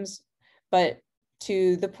times, but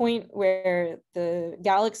to the point where the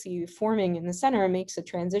galaxy forming in the center makes a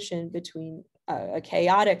transition between a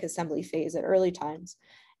chaotic assembly phase at early times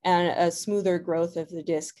and a smoother growth of the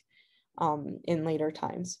disk in later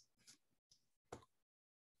times.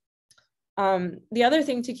 The other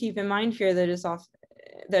thing to keep in mind here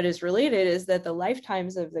that is related is that the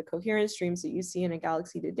lifetimes of the coherent streams that you see in a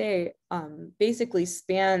galaxy today basically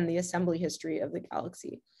span the assembly history of the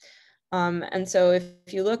galaxy. And so if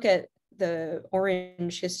you look at the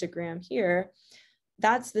orange histogram here,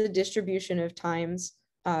 that's the distribution of times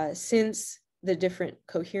since the different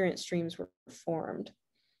coherent streams were formed.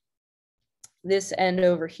 This end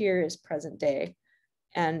over here is present day,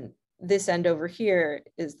 and this end over here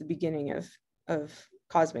is the beginning of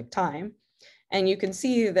cosmic time. And you can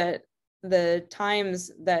see that the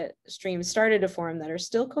times that streams started to form that are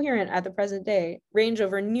still coherent at the present day range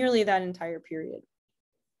over nearly that entire period.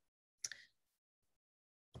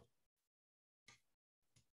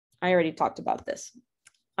 I already talked about this.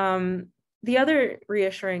 The other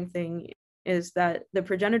reassuring thing is that the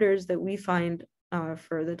progenitors that we find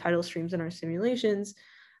for the tidal streams in our simulations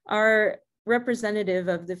are representative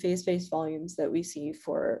of the phase-space volumes that we see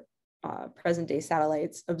for present-day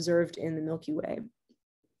satellites observed in the Milky Way.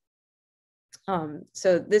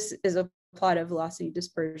 So this is a plot of velocity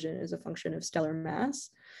dispersion as a function of stellar mass.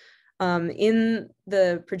 In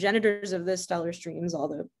the progenitors of the stellar streams, all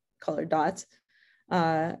the colored dots,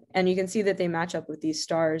 and you can see that they match up with these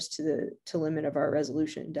stars to the limit of our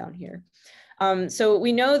resolution down here. So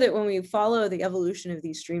we know that when we follow the evolution of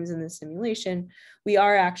these streams in the simulation, we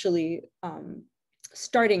are actually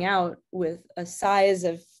starting out with a size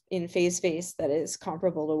in phase space that is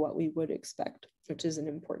comparable to what we would expect, which is an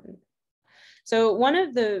important So one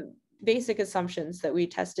of the basic assumptions that we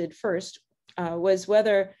tested first was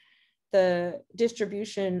whether the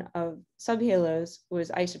distribution of subhalos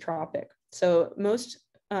was isotropic. So most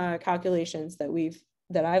calculations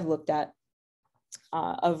that I've looked at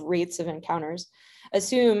of rates of encounters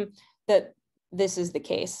assume that this is the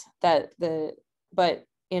case, but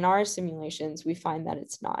in our simulations, we find that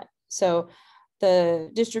it's not. So the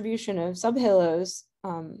distribution of subhalos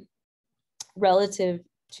relative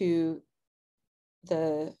to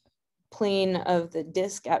the plane of the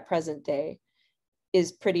disk at present day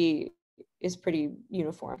is pretty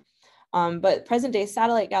uniform. But present day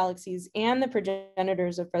satellite galaxies and the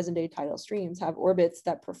progenitors of present day tidal streams have orbits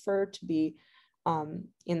that prefer to be,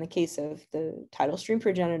 in the case of the tidal stream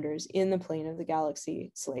progenitors, in the plane of the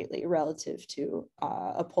galaxy slightly relative to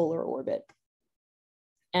a polar orbit.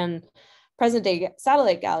 And present day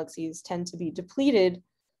satellite galaxies tend to be depleted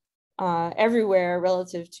everywhere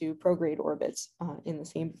relative to prograde orbits in the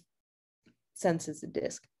same sense as the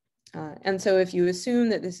disk. And so if you assume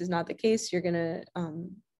that this is not the case, you're gonna, or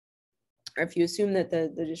if you assume that the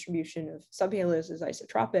distribution of subhalos is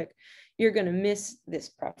isotropic, you're gonna miss this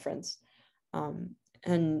preference.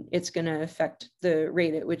 And it's gonna affect the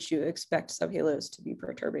rate at which you expect subhalos to be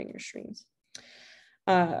perturbing your streams.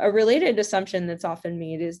 A related assumption that's often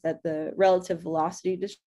made is that the relative velocity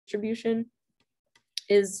distribution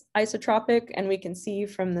is isotropic, and we can see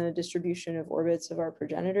from the distribution of orbits of our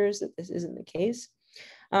progenitors that this isn't the case.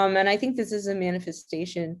 And I think this is a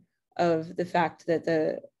manifestation of the fact that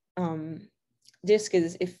the disk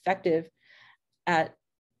is effective at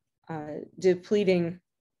depleting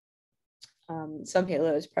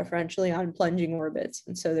subhalos preferentially on plunging orbits.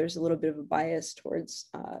 And so there's a little bit of a bias towards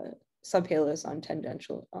subhalos on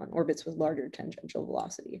orbits with larger tangential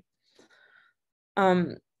velocity.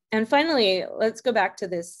 And finally, let's go back to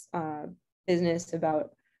this business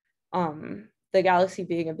about the galaxy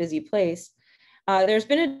being a busy place. There's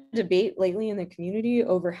been a debate lately in the community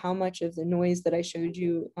over how much of the noise that I showed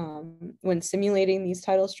you when simulating these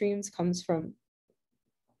tidal streams comes from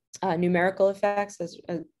numerical effects as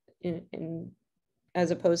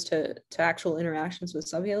opposed to actual interactions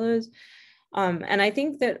with subhalos. And I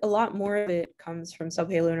think that a lot more of it comes from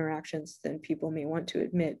subhalo interactions than people may want to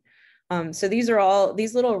admit. So these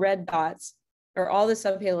little red dots are all the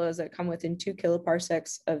subhalos that come within 2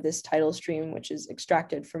 kiloparsecs of this tidal stream, which is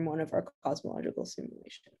extracted from one of our cosmological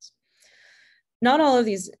simulations. Not all of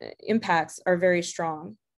these impacts are very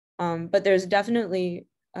strong, but there's definitely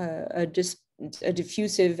a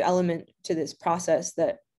diffusive element to this process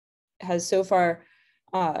that has so far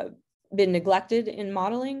been neglected in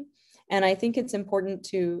modeling. And I think it's important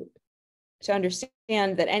to understand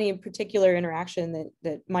that any particular interaction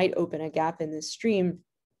that might open a gap in this stream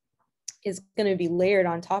is going to be layered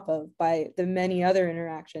on top of by the many other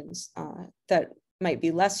interactions that might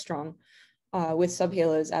be less strong with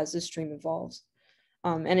subhalos as the stream evolves.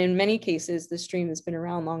 And in many cases, the stream has been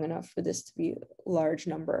around long enough for this to be a large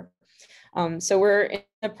number. So we're in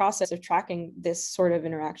the process of tracking this sort of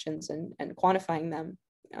interactions and quantifying them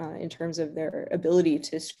in terms of their ability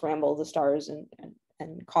to scramble the stars and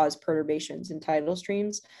cause perturbations in tidal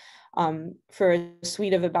streams for a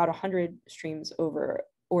suite of about 100 streams over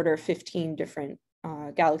order 15 different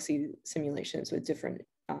galaxy simulations with different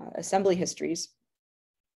assembly histories.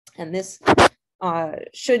 And this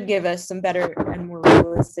should give us some better and more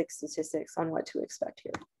realistic statistics on what to expect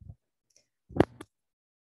here.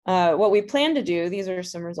 What we plan to do, these are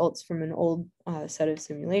some results from an old set of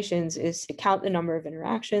simulations, is to count the number of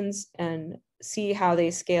interactions and see how they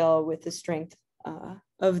scale with the strength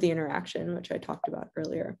of the interaction, which I talked about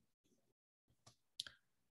earlier.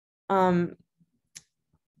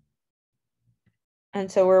 And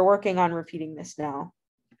so we're working on repeating this now.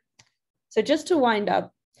 So just to wind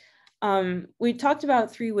up, we talked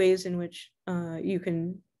about 3 ways in which you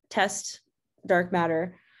can test dark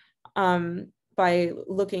matter by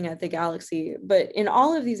looking at the galaxy. But in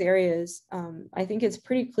all of these areas, I think it's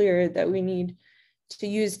pretty clear that we need to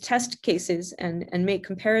use test cases and make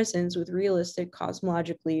comparisons with realistic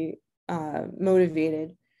cosmologically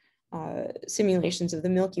motivated simulations of the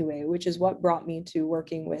Milky Way, which is what brought me to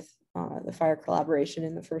working with the FIRE collaboration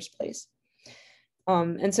in the first place.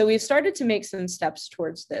 And so we've started to make some steps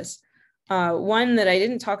towards this. One that I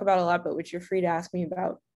didn't talk about a lot, but which you're free to ask me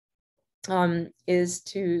about, is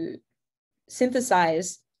to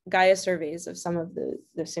synthesize Gaia surveys of some of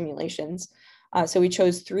the simulations. So we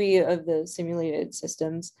chose 3 of the simulated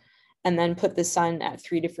systems and then put the sun at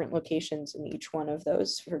 3 different locations in each one of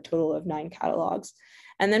those for a total of 9 catalogs.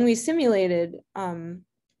 And then we simulated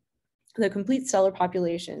the complete stellar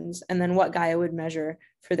populations, and then what Gaia would measure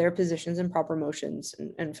for their positions and proper motions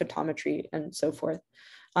and photometry and so forth.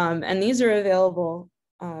 And these are available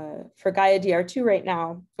for Gaia DR2 right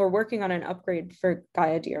now. We're working on an upgrade for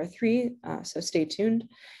Gaia DR3, so stay tuned.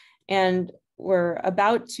 And we're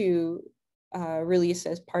about to release,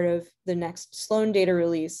 as part of the next Sloan data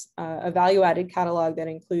release, a value-added catalog that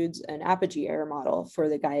includes an apogee error model for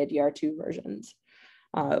the Gaia DR2 versions,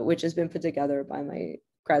 which has been put together by my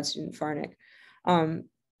grad student Farnik.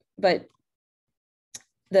 But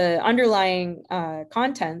the underlying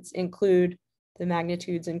contents include the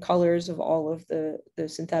magnitudes and colors of all of the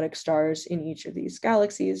synthetic stars in each of these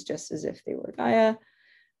galaxies, just as if they were Gaia,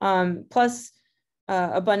 plus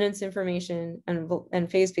abundance information and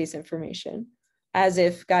phase space information, as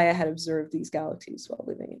if Gaia had observed these galaxies while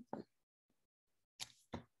living in them.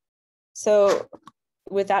 So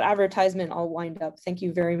with that advertisement, I'll wind up. Thank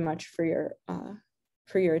you very much for your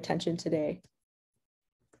attention today.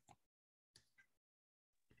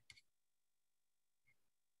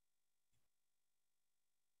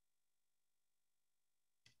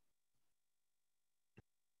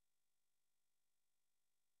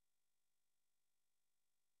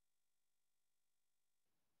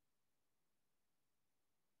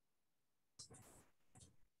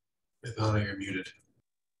 Ivana, you're muted.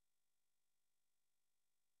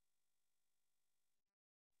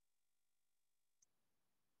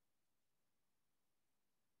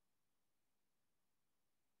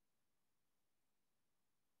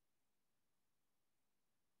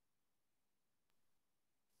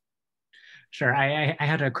 Sure. I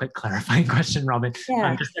had a quick clarifying question, Robin.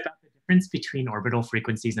 Yeah. Just about the difference between orbital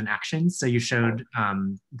frequencies and actions. So you showed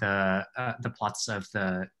the plots of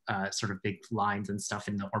the sort of big lines and stuff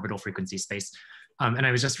in the orbital frequency space. And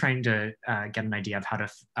I was just trying to get an idea of how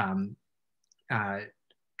to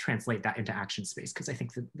translate that into action space, because I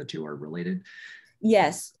think the two are related.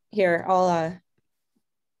 Yes. Here, I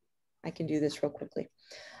can do this real quickly.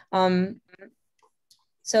 So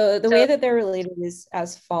the way that they're related is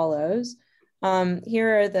as follows.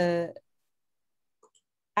 Here are the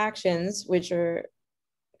actions, which are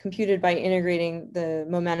computed by integrating the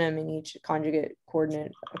momentum in each conjugate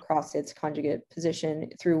coordinate across its conjugate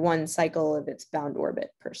position through one cycle of its bound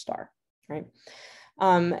orbit per star, right?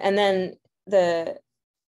 And then the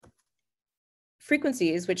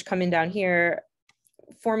frequencies, which come in down here,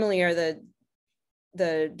 formally are the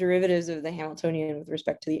derivatives of the Hamiltonian with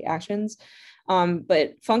respect to the actions.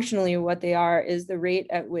 But functionally what they are is the rate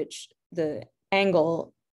at which the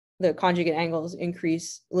conjugate angles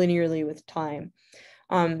increase linearly with time.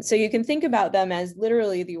 So you can think about them as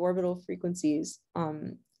literally the orbital frequencies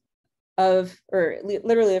literally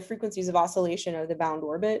the frequencies of oscillation of the bound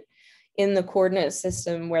orbit in the coordinate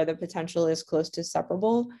system where the potential is close to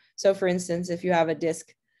separable. So for instance, if you have a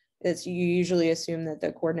disk, you usually assume that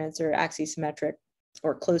the coordinates are axisymmetric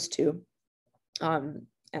or close to,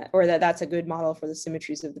 or that's a good model for the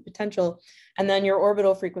symmetries of the potential. And then your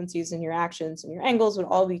orbital frequencies and your actions and your angles would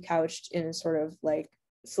all be couched in a sort of like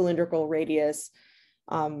cylindrical radius,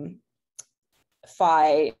 phi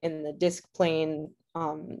in the disk plane,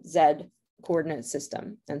 Z coordinate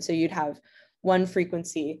system. And so you'd have one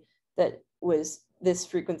frequency that was this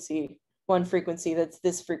frequency, one frequency that's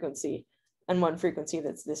this frequency, and one frequency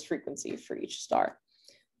that's this frequency for each star.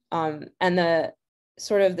 And the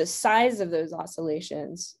sort of the size of those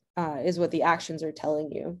oscillations is what the actions are telling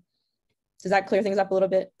you. Does that clear things up a little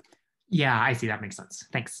bit? Yeah, I see. That makes sense.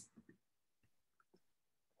 Thanks.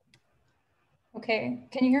 Okay,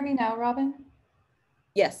 can you hear me now, Robin?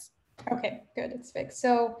 Yes. Okay, good, it's fixed.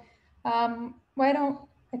 So I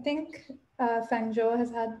think Feng Zhou has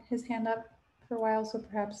had his hand up for a while, so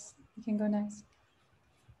perhaps you can go next.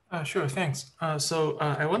 Sure, thanks.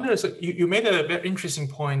 I wonder, so you made a very interesting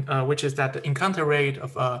point, which is that the encounter rate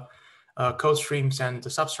of code streams and the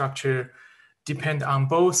substructure depend on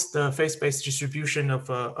both the phase-space distribution of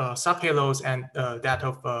subhalos and that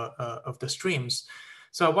of the streams.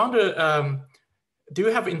 So I wonder, do you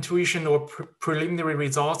have intuition or preliminary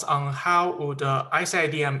results on how would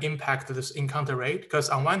ICIDM impact this encounter rate? Because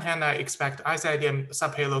on one hand, I expect ICIDM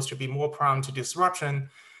subhalos to be more prone to disruption.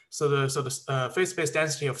 So the phase space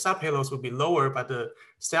density of subhalos would be lower, but the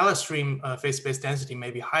stellar stream phase space density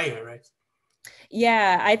may be higher, right?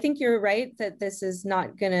 Yeah, I think you're right that this is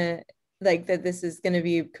not gonna this is gonna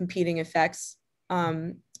be competing effects.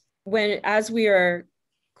 As we are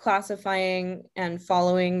classifying and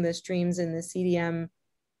following the streams in the CDM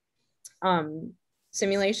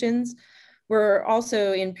simulations, we're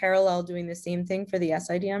also in parallel doing the same thing for the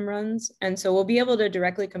SIDM runs. And so we'll be able to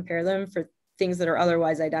directly compare them for things that are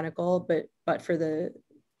otherwise identical, but for the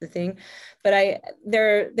the thing. But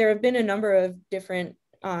there have been a number of different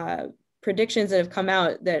predictions that have come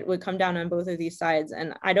out that would come down on both of these sides.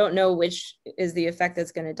 And I don't know which is the effect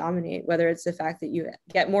that's going to dominate, whether it's the fact that you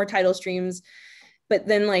get more tidal streams, but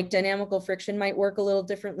then like dynamical friction might work a little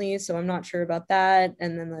differently. So I'm not sure about that.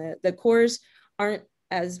 And then the cores aren't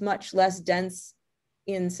as much less dense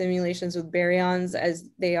in simulations with baryons as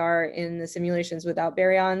they are in the simulations without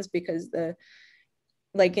baryons, because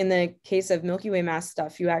like in the case of Milky-Way-mass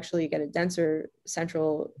stuff, you actually get a denser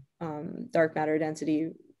central dark matter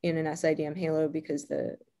density in an SIDM halo, because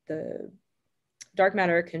the dark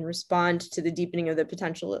matter can respond to the deepening of the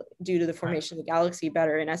potential due to the formation of the galaxy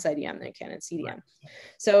better in SIDM than it can in CDM.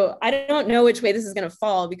 So I don't know which way this is going to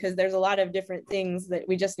fall, because there's a lot of different things that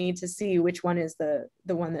we just need to see which one is the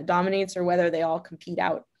one that dominates, or whether they all compete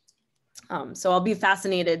out. So I'll be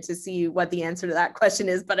fascinated to see what the answer to that question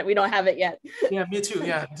is, but we don't have it yet. Yeah, me too.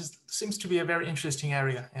 Yeah, this seems to be a very interesting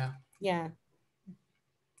area. Yeah. Yeah.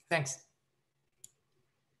 Thanks.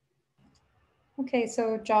 Okay,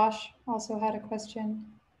 so Josh also had a question.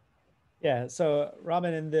 Yeah, so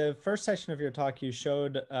Robin, in the first section of your talk, you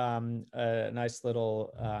showed a nice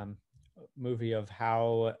little movie of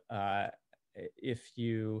how if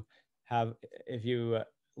you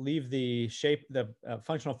leave the shape, the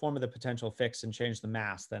functional form of the potential fixed and change the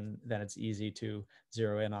mass, then it's easy to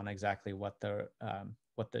zero in on exactly what the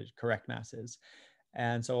correct mass is.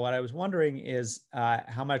 And so what I was wondering is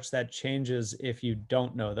how much that changes if you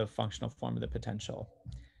don't know the functional form of the potential.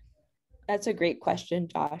 That's a great question,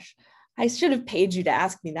 Josh. I should have paid you to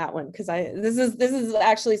ask me that one, because this is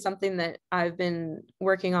actually something that I've been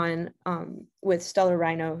working on with Stella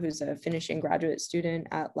Rhino, who's a finishing graduate student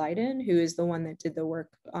at Leiden, who is the one that did the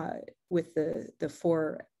work with the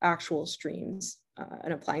 4 actual streams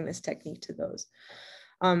and applying this technique to those.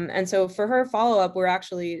 And so for her follow-up, we're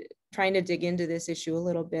actually trying to dig into this issue a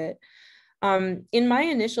little bit. In my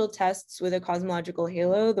initial tests with a cosmological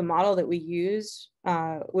halo, the model that we used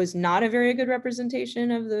was not a very good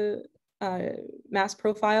representation of the mass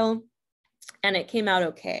profile, and it came out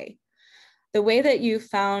okay. The way that you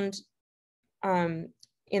found,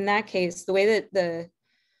 in that case, the way that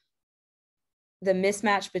the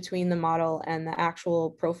mismatch between the model and the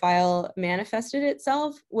actual profile manifested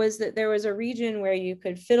itself was that there was a region where you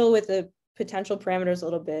could fiddle with the potential parameters a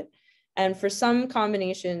little bit. And for some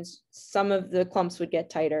combinations, some of the clumps would get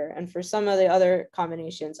tighter. And for some of the other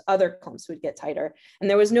combinations, other clumps would get tighter. And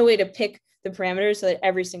there was no way to pick the parameters so that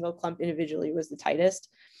every single clump individually was the tightest.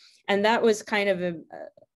 And that was kind of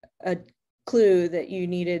a clue that you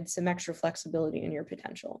needed some extra flexibility in your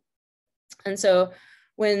potential. And so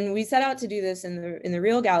when we set out to do this in the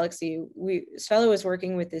real galaxy, Stella was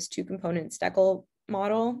working with this 2-component Stekel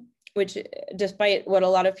model, which, despite what a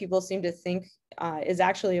lot of people seem to think, is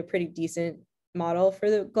actually a pretty decent model for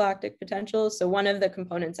the galactic potential. So one of the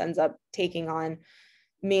components ends up taking on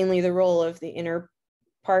mainly the role of the inner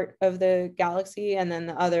part of the galaxy, and then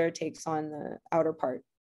the other takes on the outer part.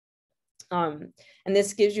 And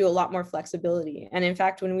this gives you a lot more flexibility. And in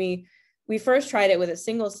fact, when we first tried it with a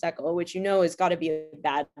single Stekel, which has got to be a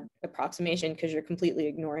bad approximation, because you're completely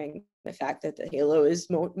ignoring the fact that the halo is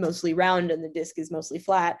mostly round and the disk is mostly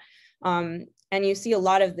flat. And you see a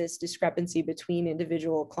lot of this discrepancy between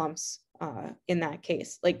individual clumps in that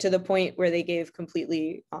case, like to the point where they gave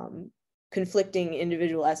completely conflicting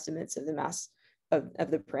individual estimates of the mass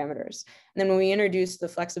of the parameters. And then when we introduced the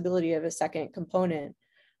flexibility of a second component,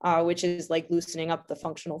 which is like loosening up the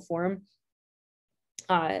functional form,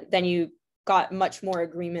 then you got much more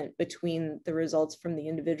agreement between the results from the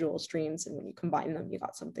individual streams. And when you combine them, you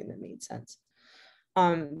got something that made sense.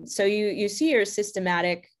 So you see your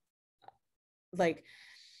systematic, like,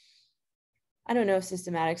 I don't know if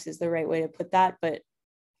systematics is the right way to put that, but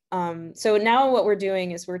so now what we're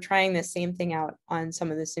doing is we're trying the same thing out on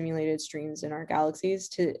some of the simulated streams in our galaxies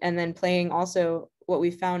and then playing also what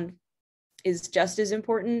we found is just as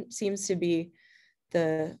important, seems to be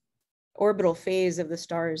the orbital phase of the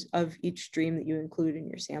stars of each stream that you include in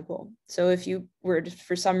your sample. So if you were to,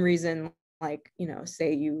 for some reason, like,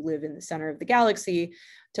 say you live in the center of the galaxy,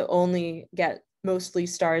 to only get mostly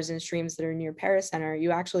stars and streams that are near pericenter,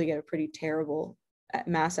 you actually get a pretty terrible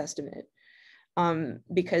mass estimate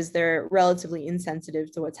because they're relatively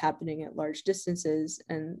insensitive to what's happening at large distances,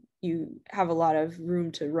 and you have a lot of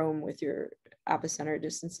room to roam with your apocenter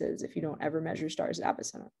distances if you don't ever measure stars at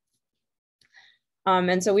apocenter.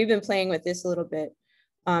 And so we've been playing with this a little bit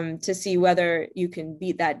to see whether you can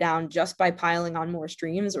beat that down just by piling on more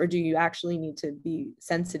streams, or do you actually need to be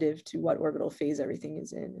sensitive to what orbital phase everything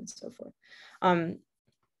is in and so forth.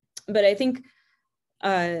 But I think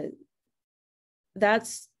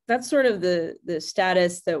that's that's sort of the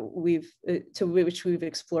status that to which we've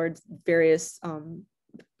explored various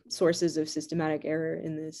sources of systematic error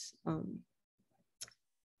in this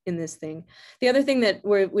thing. The other thing that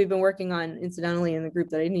we've been working on, incidentally, in the group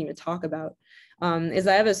that I didn't even talk about, is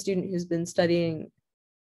I have a student who's been studying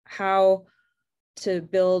how to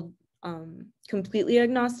build completely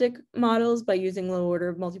agnostic models by using low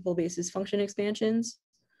order multiple basis function expansions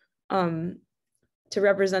to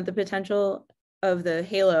represent the potential of the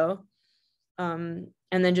halo, and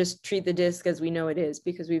then just treat the disk as we know it is,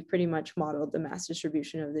 because we've pretty much modeled the mass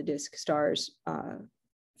distribution of the disk stars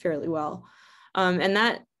fairly well. And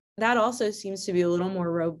that also seems to be a little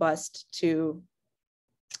more robust to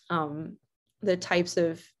the types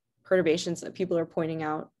of perturbations that people are pointing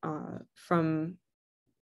out from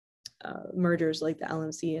mergers like the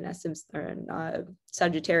LMC and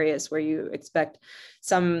Sagittarius, where you expect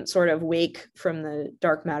some sort of wake from the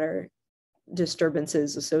dark matter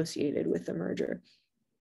disturbances associated with the merger.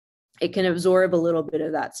 It can absorb a little bit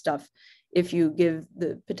of that stuff if you give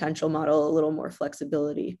the potential model a little more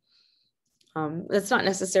flexibility. That's not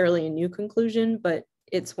necessarily a new conclusion, but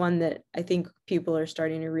it's one that I think people are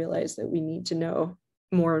starting to realize that we need to know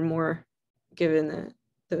more and more, given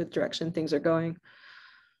the direction things are going.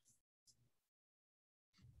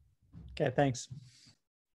 Okay, thanks.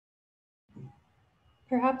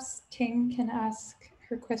 Perhaps Ting can ask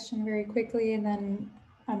her question very quickly, and then,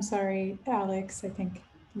 I'm sorry, Alex, I think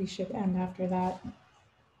we should end after that.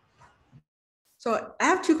 So I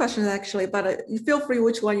have two questions actually, but you feel free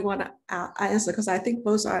which one you want to answer, because I think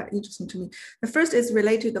both are interesting to me. The first is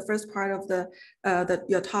related to the first part of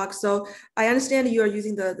your talk. So I understand you are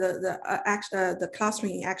using the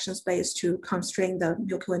clustering action space to constrain the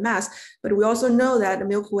Milky Way mass, but we also know that the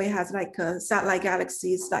Milky Way has like satellite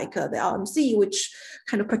galaxies like the LMC, which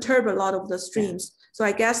kind of perturb a lot of the streams. So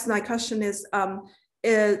I guess my question is,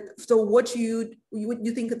 so what you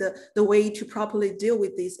think the way to properly deal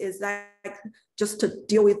with this is that just to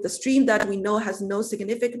deal with the stream that we know has no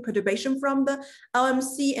significant perturbation from the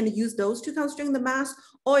LMC and use those to constrain the mass,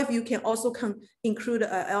 or if you can also include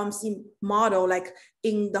a LMC model like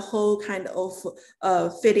in the whole kind of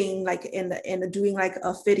fitting, like and doing like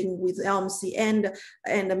a fitting with LMC and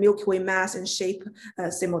the Milky Way mass and shape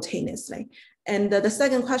simultaneously. And the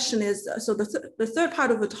second question is, so the third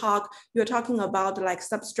part of the talk, you're talking about like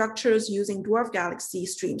substructures using dwarf galaxy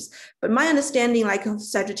streams. But my understanding, like a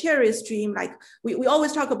Sagittarius stream, like we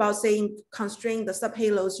always talk about saying constrain the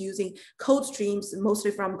subhalos using cold streams,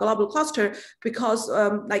 mostly from global cluster, because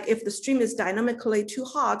like if the stream is dynamically too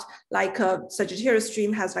hot, like a Sagittarius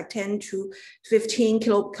stream has like 10 to 15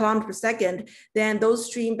 kilometers per second, then those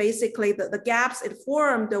stream basically the gaps it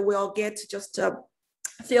formed will get just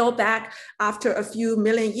fill back after a few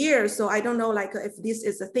million years. So I don't know, like if this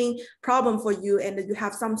is a problem for you, and you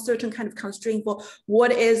have some certain kind of constraint for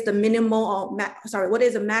what is the minimal or what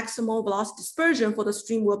is the maximal velocity dispersion for the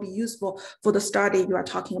stream will be useful for the study you are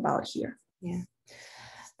talking about here. Yeah.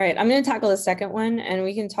 All right, I'm going to tackle the second one, and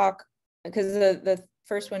we can talk, because the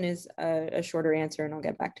first one is a shorter answer, and I'll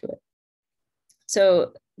get back to it.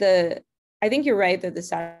 So I think you're right that the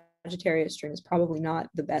Sagittarius stream is probably not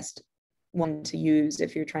the best one to use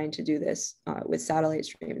if you're trying to do this with satellite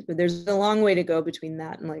streams, but there's a long way to go between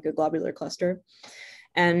that and like a globular cluster.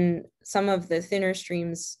 And some of the thinner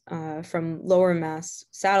streams from lower mass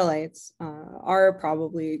satellites are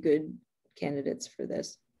probably good candidates for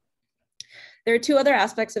this. There are two other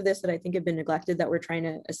aspects of this that I think have been neglected that we're trying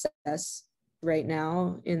to assess right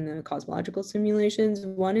now in the cosmological simulations.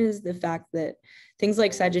 One is the fact that things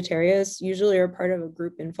like Sagittarius usually are part of a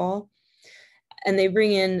group infall, and they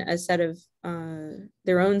bring in a set of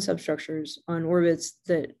their own substructures on orbits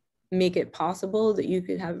that make it possible that you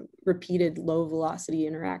could have repeated low velocity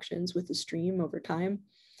interactions with the stream over time.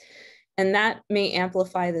 And that may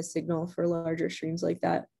amplify the signal for larger streams like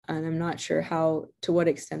that. And I'm not sure to what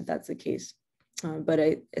extent that's the case. But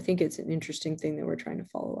I think it's an interesting thing that we're trying to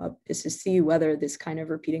follow up, is to see whether this kind of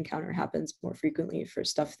repeat encounter happens more frequently for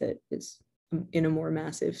stuff that is in a more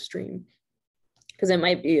massive stream, because it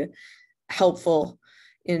might be helpful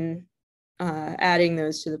in adding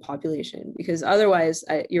those to the population, because otherwise,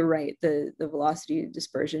 you're right, the velocity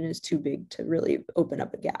dispersion is too big to really open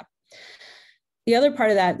up a gap. The other part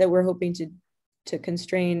of that we're hoping to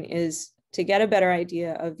constrain is to get a better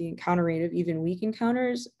idea of the encounter rate of even weak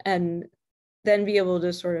encounters, and then be able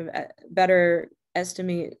to sort of better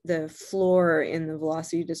estimate the floor in the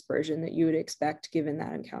velocity dispersion that you would expect given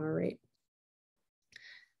that encounter rate.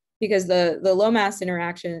 Because the low mass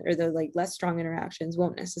interaction, or the like less strong interactions,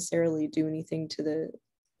 won't necessarily do anything to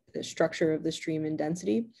the structure of the stream and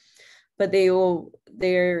density, but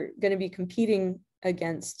they're going to be competing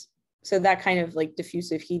against, so that kind of like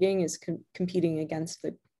diffusive heating is competing against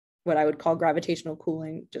the what I would call gravitational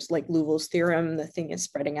cooling, just like Liouville's theorem, the thing is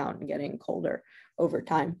spreading out and getting colder over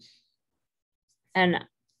time. And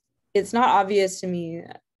it's not obvious to me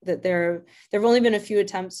that there have only been a few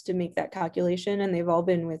attempts to make that calculation, and they've all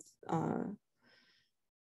been with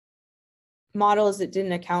models that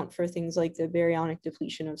didn't account for things like the baryonic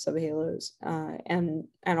depletion of subhalos and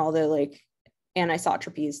all the like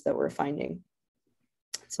anisotropies that we're finding.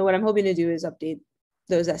 So what I'm hoping to do is update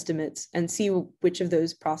those estimates and see which of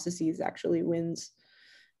those processes actually wins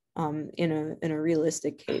in a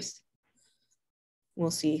realistic case.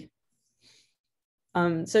 We'll see.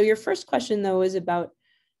 So your first question though is about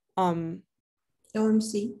LMC.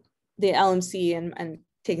 The LMC and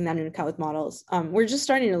taking that into account with models. We're just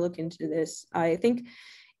starting to look into this. I think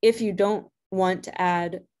if you don't want to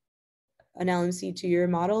add an LMC to your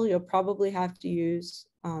model, you'll probably have to use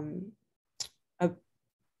a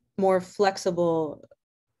more flexible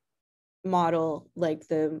model like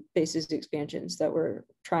the basis expansions that we're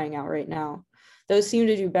trying out right now. Those seem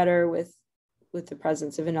to do better with the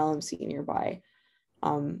presence of an LMC nearby.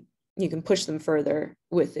 You can push them further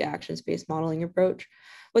with the action-based modeling approach.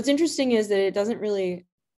 What's interesting is that it doesn't really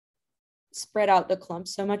spread out the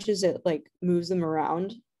clumps so much as it like moves them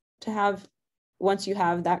around to have, once you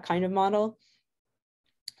have that kind of model.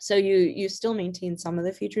 So you still maintain some of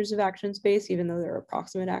the features of action space, even though they're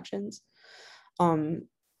approximate actions.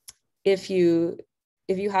 If you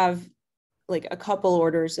have like a couple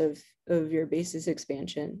orders of your basis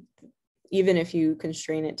expansion, even if you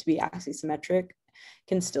constrain it to be axisymmetric,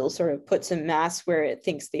 can still sort of put some mass where it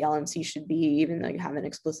thinks the LMC should be, even though you haven't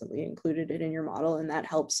explicitly included it in your model, and that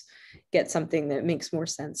helps get something that makes more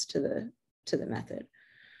sense to the method.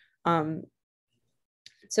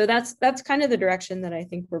 So that's kind of the direction that I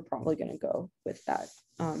think we're probably going to go with that.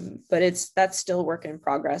 But that's still work in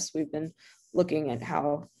progress. We've been looking at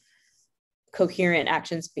how coherent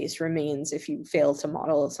action space remains if you fail to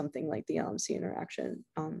model something like the LMC interaction,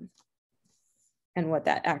 and what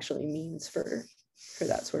that actually means for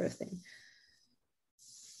that sort of thing.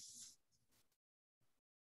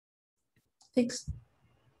 Thanks.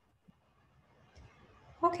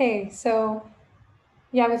 Okay, so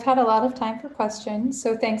yeah, we've had a lot of time for questions.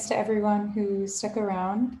 So thanks to everyone who stuck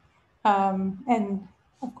around. And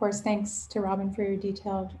of course, thanks to Robin for your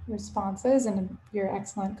detailed responses and your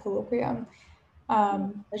excellent colloquium.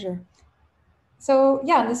 Pleasure. So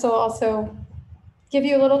yeah, this will also give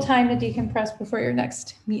you a little time to decompress before your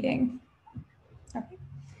next meeting. Okay.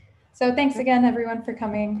 So thanks again, everyone, for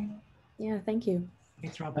coming. Yeah, thank you.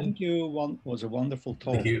 Thanks, Robin. Thank you. Was a wonderful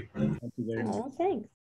talk. Thank you. Thank you very much. Oh, thanks.